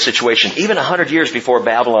of their situation, even 100 years before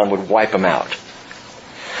Babylon would wipe them out.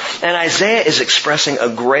 And Isaiah is expressing a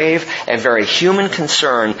grave and very human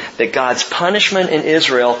concern that God's punishment in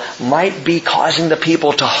Israel might be causing the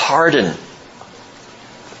people to harden.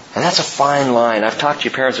 And that's a fine line. I've talked to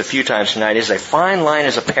you parents a few times tonight. It's a fine line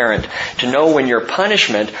as a parent to know when your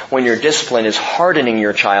punishment, when your discipline is hardening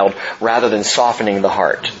your child rather than softening the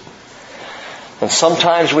heart. And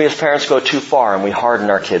sometimes we as parents go too far and we harden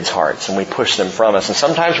our kids' hearts and we push them from us. And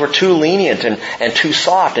sometimes we're too lenient and too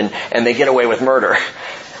soft and they get away with murder.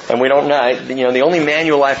 And we don't know. The only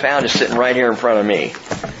manual I found is sitting right here in front of me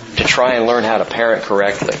to try and learn how to parent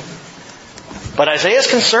correctly. But Isaiah's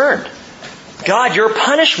concerned. God, your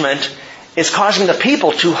punishment is causing the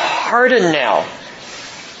people to harden now.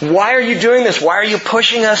 Why are you doing this? Why are you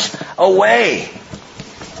pushing us away?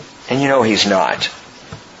 And you know he's not.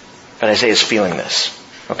 But Isaiah's feeling this.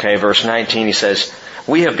 Okay, verse 19, he says,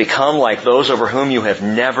 we have become like those over whom you have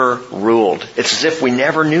never ruled. It's as if we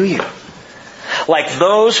never knew you. Like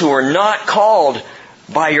those who are not called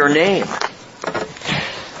by your name.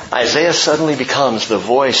 Isaiah suddenly becomes the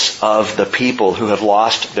voice of the people who have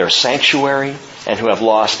lost their sanctuary and who have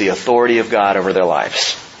lost the authority of God over their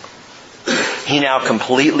lives. He now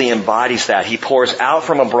completely embodies that. He pours out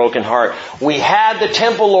from a broken heart. We had the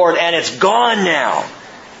temple, Lord, and it's gone now.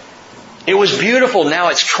 It was beautiful. Now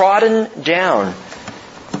it's trodden down.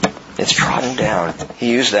 It's trodden down.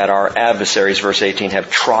 He used that. Our adversaries, verse 18,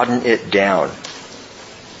 have trodden it down.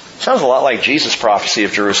 Sounds a lot like Jesus' prophecy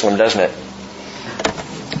of Jerusalem, doesn't it?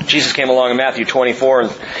 Jesus came along in Matthew 24,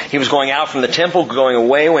 and he was going out from the temple, going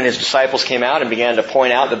away when his disciples came out and began to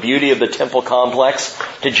point out the beauty of the temple complex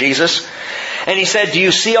to Jesus. And he said, do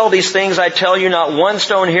you see all these things? I tell you, not one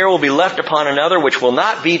stone here will be left upon another which will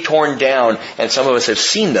not be torn down. And some of us have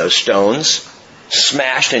seen those stones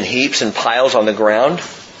smashed in heaps and piles on the ground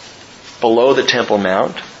below the Temple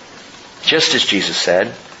Mount, just as Jesus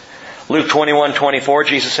said. Luke 21:24,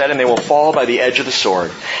 Jesus said, and they will fall by the edge of the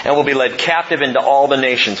sword and will be led captive into all the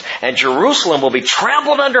nations. And Jerusalem will be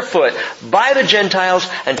trampled underfoot by the Gentiles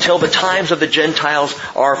until the times of the Gentiles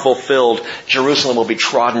are fulfilled. Jerusalem will be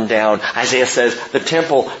trodden down. Isaiah says, the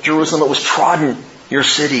temple, Jerusalem, it was trodden, your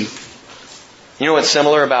city. You know what's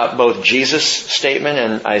similar about both Jesus' statement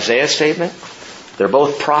and Isaiah's statement? They're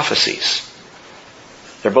both prophecies.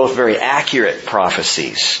 They're both very accurate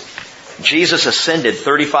prophecies. Jesus ascended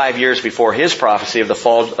 35 years before his prophecy of the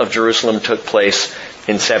fall of Jerusalem took place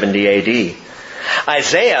in 70 AD.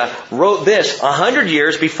 Isaiah wrote this 100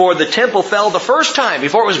 years before the temple fell the first time,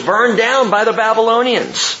 before it was burned down by the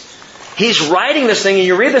Babylonians. He's writing this thing, and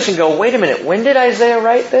you read this and go, wait a minute, when did Isaiah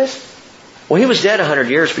write this? Well, he was dead 100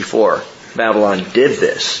 years before Babylon did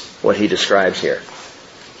this, what he describes here.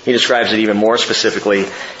 He describes it even more specifically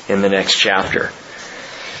in the next chapter.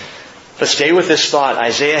 But stay with this thought.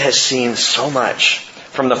 Isaiah has seen so much.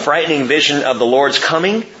 From the frightening vision of the Lord's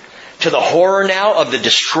coming to the horror now of the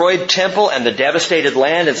destroyed temple and the devastated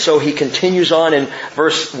land. And so he continues on in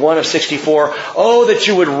verse 1 of 64. Oh, that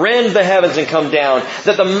you would rend the heavens and come down,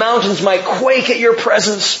 that the mountains might quake at your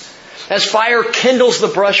presence. As fire kindles the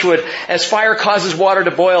brushwood, as fire causes water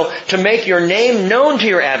to boil, to make your name known to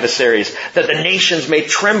your adversaries, that the nations may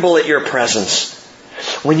tremble at your presence.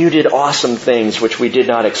 When you did awesome things which we did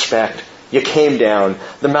not expect, you came down.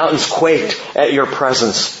 The mountains quaked at your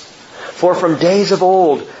presence. For from days of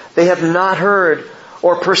old they have not heard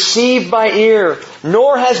or perceived by ear,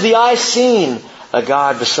 nor has the eye seen a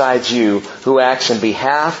God besides you who acts in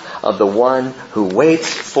behalf of the one who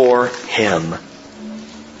waits for Him.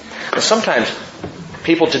 Now, sometimes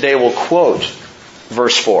people today will quote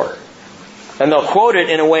verse 4. And they'll quote it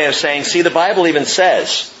in a way of saying, see, the Bible even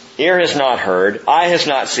says, ear has not heard, eye has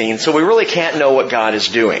not seen, so we really can't know what God is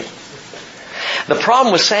doing. The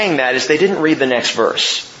problem with saying that is they didn't read the next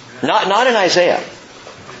verse. Not in Isaiah.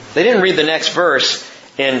 They didn't read the next verse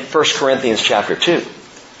in 1 Corinthians chapter 2.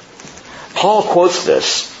 Paul quotes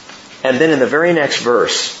this, and then in the very next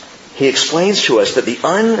verse, he explains to us that the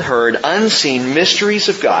unheard, unseen mysteries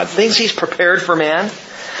of God, things He's prepared for man,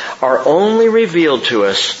 are only revealed to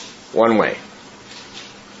us one way.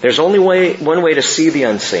 There's only one way to see the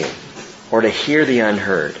unseen, or to hear the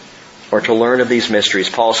unheard, or to learn of these mysteries.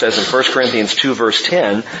 Paul says in 1 Corinthians 2 verse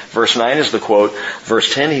 10, verse 9 is the quote,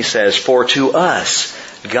 verse 10 he says, for to us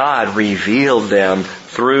God revealed them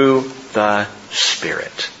through the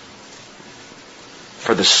Spirit.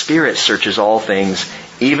 For the Spirit searches all things,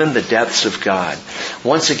 even the depths of God.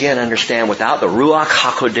 Once again, understand, without the Ruach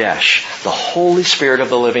HaKodesh, the Holy Spirit of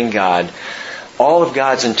the living God, all of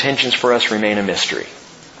God's intentions for us remain a mystery.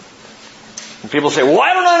 And people say, well,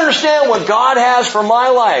 I don't understand what God has for my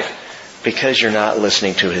life. Because you're not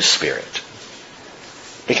listening to His Spirit.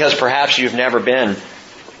 Because perhaps you've never been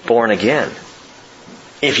born again.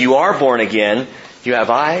 If you are born again, you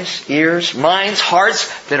have eyes, ears, minds, hearts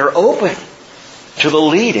that are open to the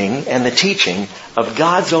leading and the teaching of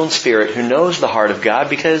God's own Spirit, who knows the heart of God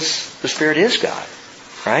because the Spirit is God.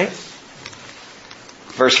 Right?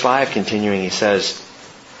 Verse 5 continuing, he says,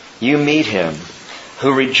 you meet Him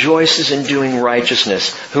who rejoices in doing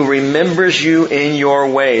righteousness, who remembers you in your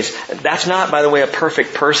ways. That's not, by the way, a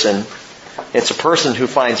perfect person. It's a person who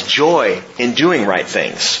finds joy in doing right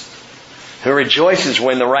things. Who rejoices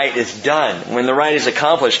when the right is done, when the right is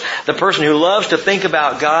accomplished. The person who loves to think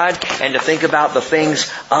about God and to think about the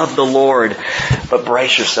things of the Lord. But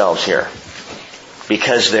brace yourselves here.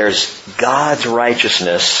 Because there's God's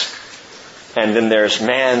righteousness and then there's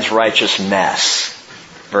man's righteous mess.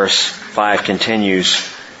 Verse 5 continues,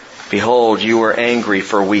 Behold, you were angry,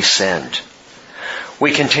 for we sinned.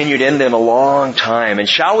 We continued in them a long time. And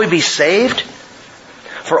shall we be saved?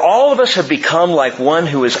 For all of us have become like one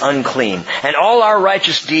who is unclean, and all our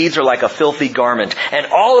righteous deeds are like a filthy garment, and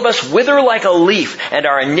all of us wither like a leaf, and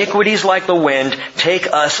our iniquities like the wind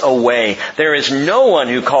take us away. There is no one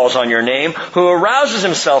who calls on your name, who arouses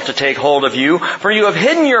himself to take hold of you, for you have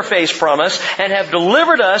hidden your face from us, and have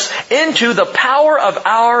delivered us into the power of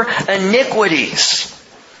our iniquities.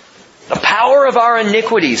 The power of our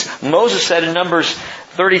iniquities. Moses said in Numbers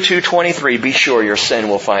 32:23, be sure your sin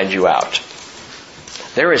will find you out.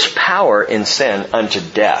 There is power in sin unto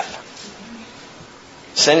death.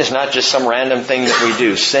 Sin is not just some random thing that we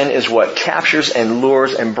do. Sin is what captures and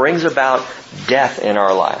lures and brings about death in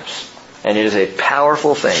our lives. And it is a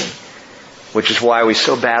powerful thing, which is why we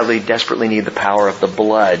so badly, desperately need the power of the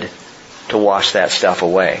blood to wash that stuff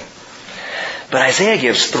away. But Isaiah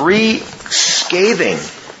gives 3 scathing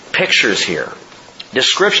pictures here.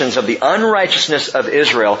 Descriptions of the unrighteousness of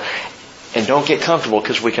Israel. And don't get comfortable,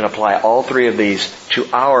 because we can apply all 3 of these to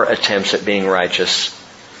our attempts at being righteous.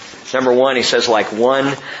 Number 1, he says, like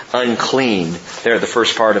one unclean. There, the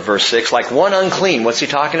first part of verse 6. Like one unclean. What's he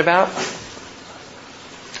talking about?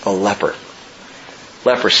 A leper.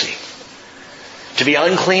 Leprosy. To be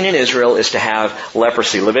unclean in Israel is to have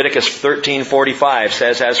leprosy. Leviticus 13:45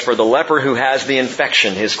 says, as for the leper who has the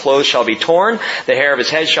infection, his clothes shall be torn, the hair of his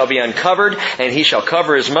head shall be uncovered, and he shall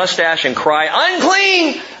cover his mustache and cry,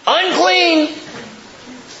 unclean! Unclean!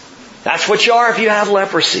 That's what you are if you have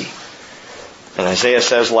leprosy. And Isaiah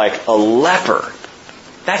says, like a leper.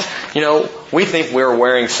 That's, we think we're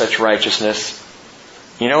wearing such righteousness.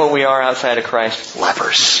 You know what we are outside of Christ?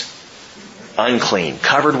 Lepers. Unclean.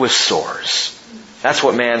 Covered with sores. That's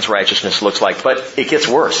what man's righteousness looks like. But it gets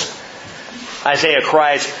worse. Isaiah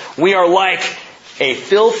cries, we are like a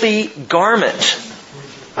filthy garment.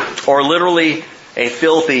 Or literally, a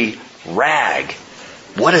filthy rag.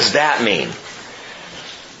 What does that mean?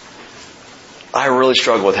 I really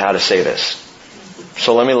struggle with how to say this.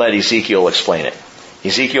 So let me let Ezekiel explain it.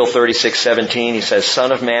 Ezekiel 36:17, he says,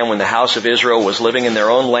 Son of man, when the house of Israel was living in their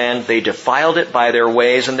own land, they defiled it by their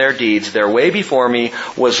ways and their deeds. Their way before me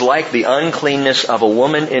was like the uncleanness of a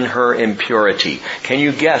woman in her impurity. Can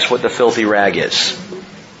you guess what the filthy rag is?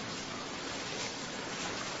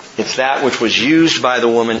 It's that which was used by the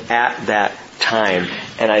woman at that time.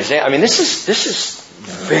 And Isaiah, this is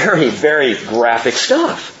very, very graphic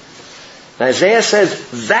stuff. And Isaiah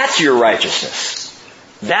says, that's your righteousness.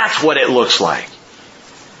 That's what it looks like.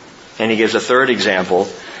 And he gives a third example.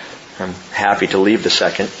 I'm happy to leave the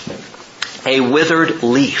second. A withered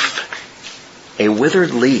leaf. A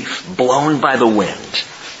withered leaf blown by the wind.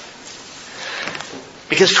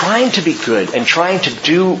 Because trying to be good and trying to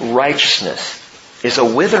do righteousness is a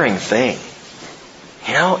withering thing.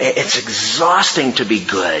 It's exhausting to be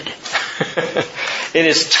good. It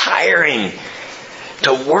is tiring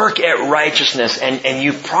to work at righteousness. And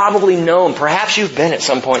you've probably known, perhaps you've been at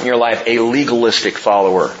some point in your life, a legalistic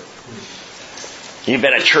follower. You've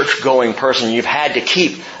been a church-going person. You've had to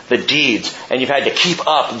keep the deeds. And you've had to keep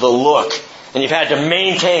up the look. And you've had to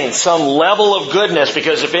maintain some level of goodness,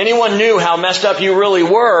 because if anyone knew how messed up you really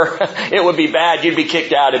were, it would be bad. You'd be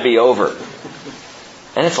kicked out. It'd be over.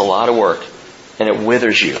 And it's a lot of work. And it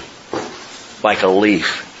withers you like a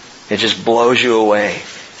leaf. It just blows you away.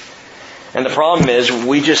 And the problem is,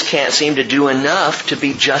 we just can't seem to do enough to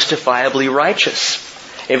be justifiably righteous.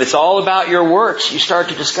 If it's all about your works, you start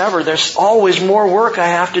to discover there's always more work I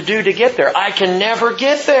have to do to get there. I can never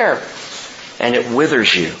get there. And it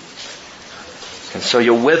withers you. And so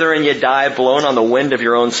you wither and you die, blown on the wind of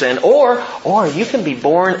your own sin. Or you can be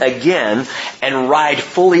born again and ride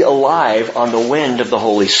fully alive on the wind of the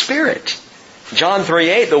Holy Spirit. John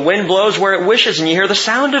 3:8, the wind blows where it wishes and you hear the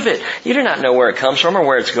sound of it. You do not know where it comes from or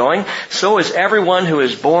where it's going. So is everyone who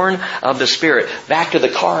is born of the Spirit. Back to the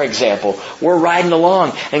car example. We're riding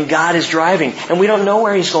along and God is driving and we don't know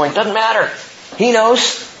where He's going. Doesn't matter. He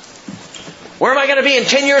knows. Where am I going to be in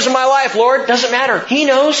 10 years of my life, Lord? Doesn't matter. He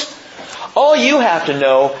knows. All you have to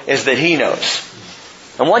know is that He knows.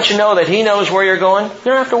 And once you know that He knows where you're going, you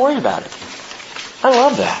don't have to worry about it. I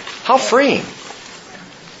love that. How freeing.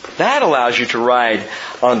 That allows you to ride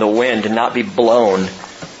on the wind and not be blown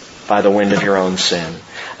by the wind of your own sin.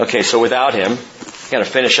 Okay, so without Him, I've got to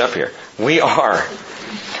finish up here. We are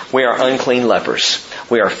unclean lepers.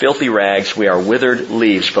 We are filthy rags. We are withered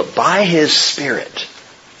leaves. But by His Spirit,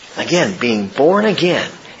 again, being born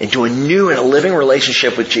again into a new and a living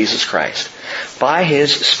relationship with Jesus Christ, by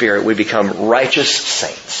His Spirit we become righteous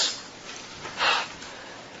saints.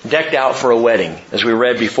 decked out for a wedding. As we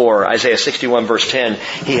read before, Isaiah 61 verse 10,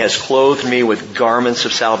 He has clothed me with garments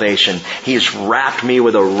of salvation. He has wrapped me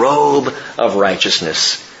with a robe of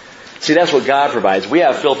righteousness. See, that's what God provides. We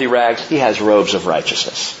have filthy rags. He has robes of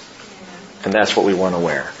righteousness. And that's what we want to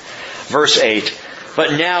wear. Verse 8,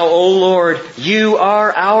 but now, O Lord, You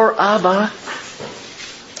are our Abba.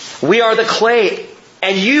 We are the clay,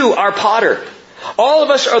 and You are potter. All of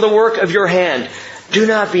us are the work of Your hand. Do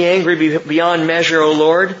not be angry beyond measure, O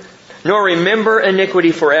Lord, nor remember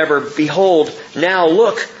iniquity forever. Behold, now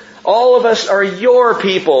look, all of us are Your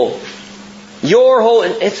people. Your whole...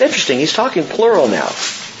 It's interesting, he's talking plural now.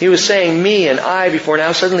 He was saying me and I before.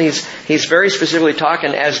 Now suddenly he's very specifically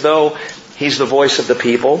talking as though he's the voice of the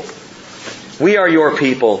people. We are Your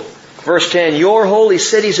people. Verse 10, Your holy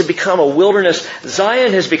cities have become a wilderness.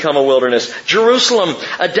 Zion has become a wilderness. Jerusalem,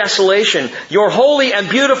 a desolation. Your holy and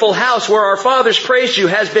beautiful house where our fathers praised You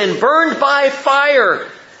has been burned by fire.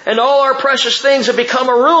 And all our precious things have become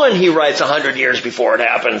a ruin, he writes 100 years before it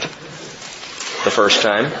happened. The first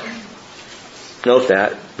time. Note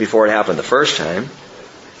that, before it happened the first time.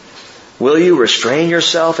 Will You restrain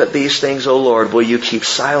Yourself at these things, O Lord? Will You keep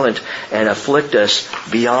silent and afflict us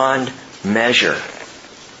beyond measure?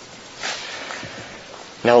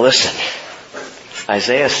 Now listen,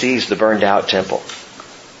 Isaiah sees the burned out temple.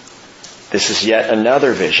 This is yet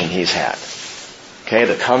another vision he's had. Okay,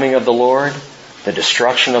 the coming of the Lord, the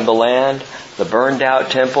destruction of the land, the burned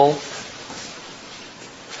out temple,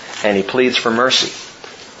 and he pleads for mercy.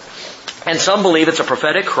 And some believe it's a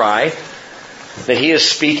prophetic cry that he is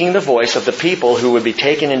speaking the voice of the people who would be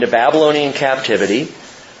taken into Babylonian captivity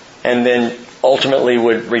and then ultimately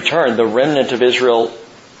would return, the remnant of Israel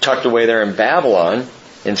tucked away there in Babylon,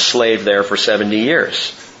 enslaved there for 70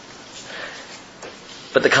 years.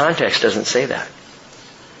 But the context doesn't say that.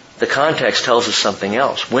 The context tells us something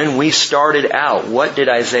else. When we started out, what did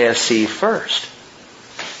Isaiah see first?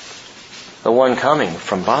 The one coming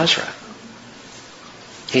from Basra.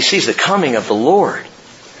 He sees the coming of the Lord.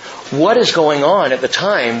 What is going on at the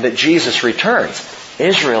time that Jesus returns?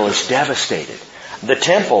 Israel is devastated. The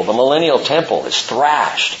temple, the millennial temple, is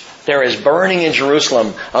thrashed. There is burning in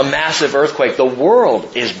Jerusalem, a massive earthquake. The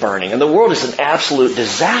world is burning, and the world is an absolute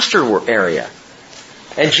disaster area.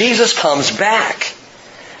 And Jesus comes back.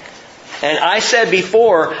 And I said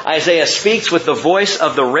before, Isaiah speaks with the voice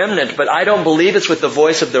of the remnant, but I don't believe it's with the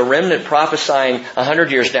voice of the remnant prophesying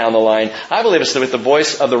 100 years down the line. I believe it's with the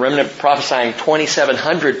voice of the remnant prophesying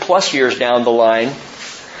 2,700 plus years down the line.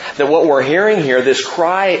 That what we're hearing here, this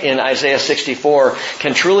cry in Isaiah 64,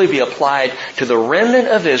 can truly be applied to the remnant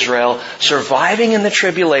of Israel surviving in the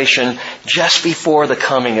tribulation just before the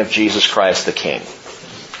coming of Jesus Christ the King.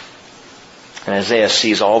 And Isaiah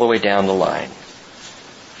sees all the way down the line.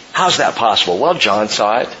 How's that possible? Well, John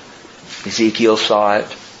saw it. Ezekiel saw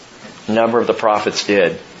it. A number of the prophets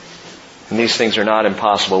did. And these things are not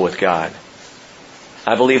impossible with God.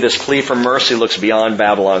 I believe this plea for mercy looks beyond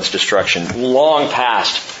Babylon's destruction, long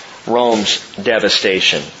past Rome's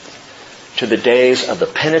devastation, to the days of the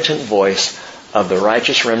penitent voice of the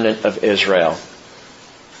righteous remnant of Israel.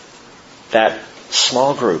 That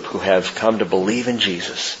small group who have come to believe in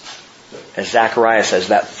Jesus. As Zechariah says,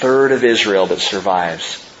 that third of Israel that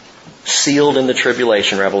survives, sealed in the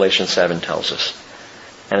tribulation, Revelation 7 tells us.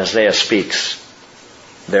 And Isaiah speaks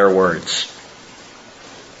their words.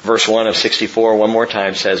 Verse 1 of 64 one more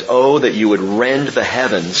time says, Oh, that You would rend the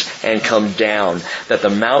heavens and come down, that the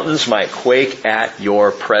mountains might quake at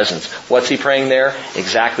Your presence. What's he praying there?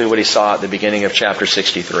 Exactly what he saw at the beginning of chapter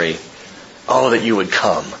 63. Oh, that You would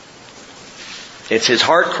come. It's his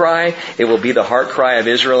heart cry. It will be the heart cry of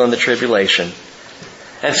Israel in the tribulation.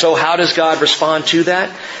 And so how does God respond to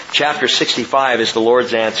that? Chapter 65 is the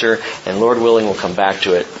Lord's answer, and Lord willing, we'll come back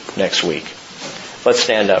to it next week. Let's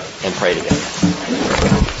stand up and pray together.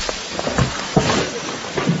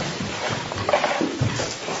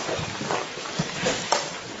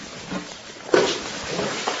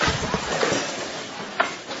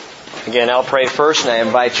 Again, I'll pray first, and I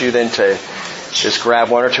invite you then to just grab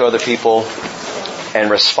one or two other people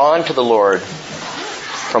and respond to the Lord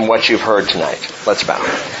from what you've heard tonight. Let's bow.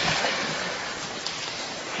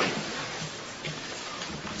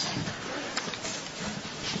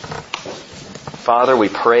 Father, we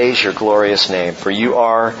praise Your glorious name, for You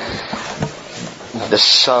are the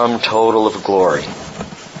sum total of glory.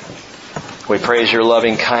 We praise Your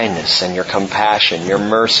loving kindness and Your compassion, Your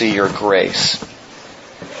mercy, Your grace.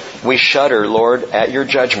 We shudder, Lord, at Your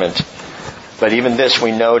judgment, but even this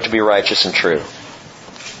we know to be righteous and true.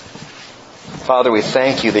 Father, we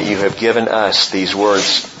thank You that You have given us these words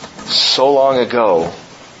so long ago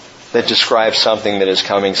that describe something that is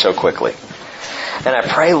coming so quickly. And I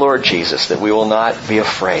pray, Lord Jesus, that we will not be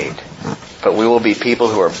afraid, but we will be people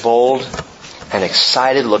who are bold and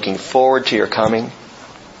excited, looking forward to your coming,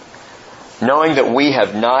 knowing that we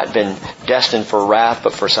have not been destined for wrath,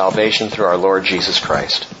 but for salvation through our Lord Jesus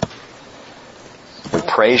Christ. We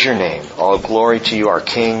praise your name. All glory to you, our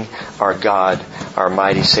King, our God, our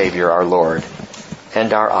mighty Savior, our Lord,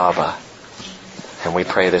 and our Abba. And we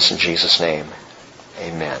pray this in Jesus' name.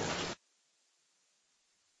 Amen.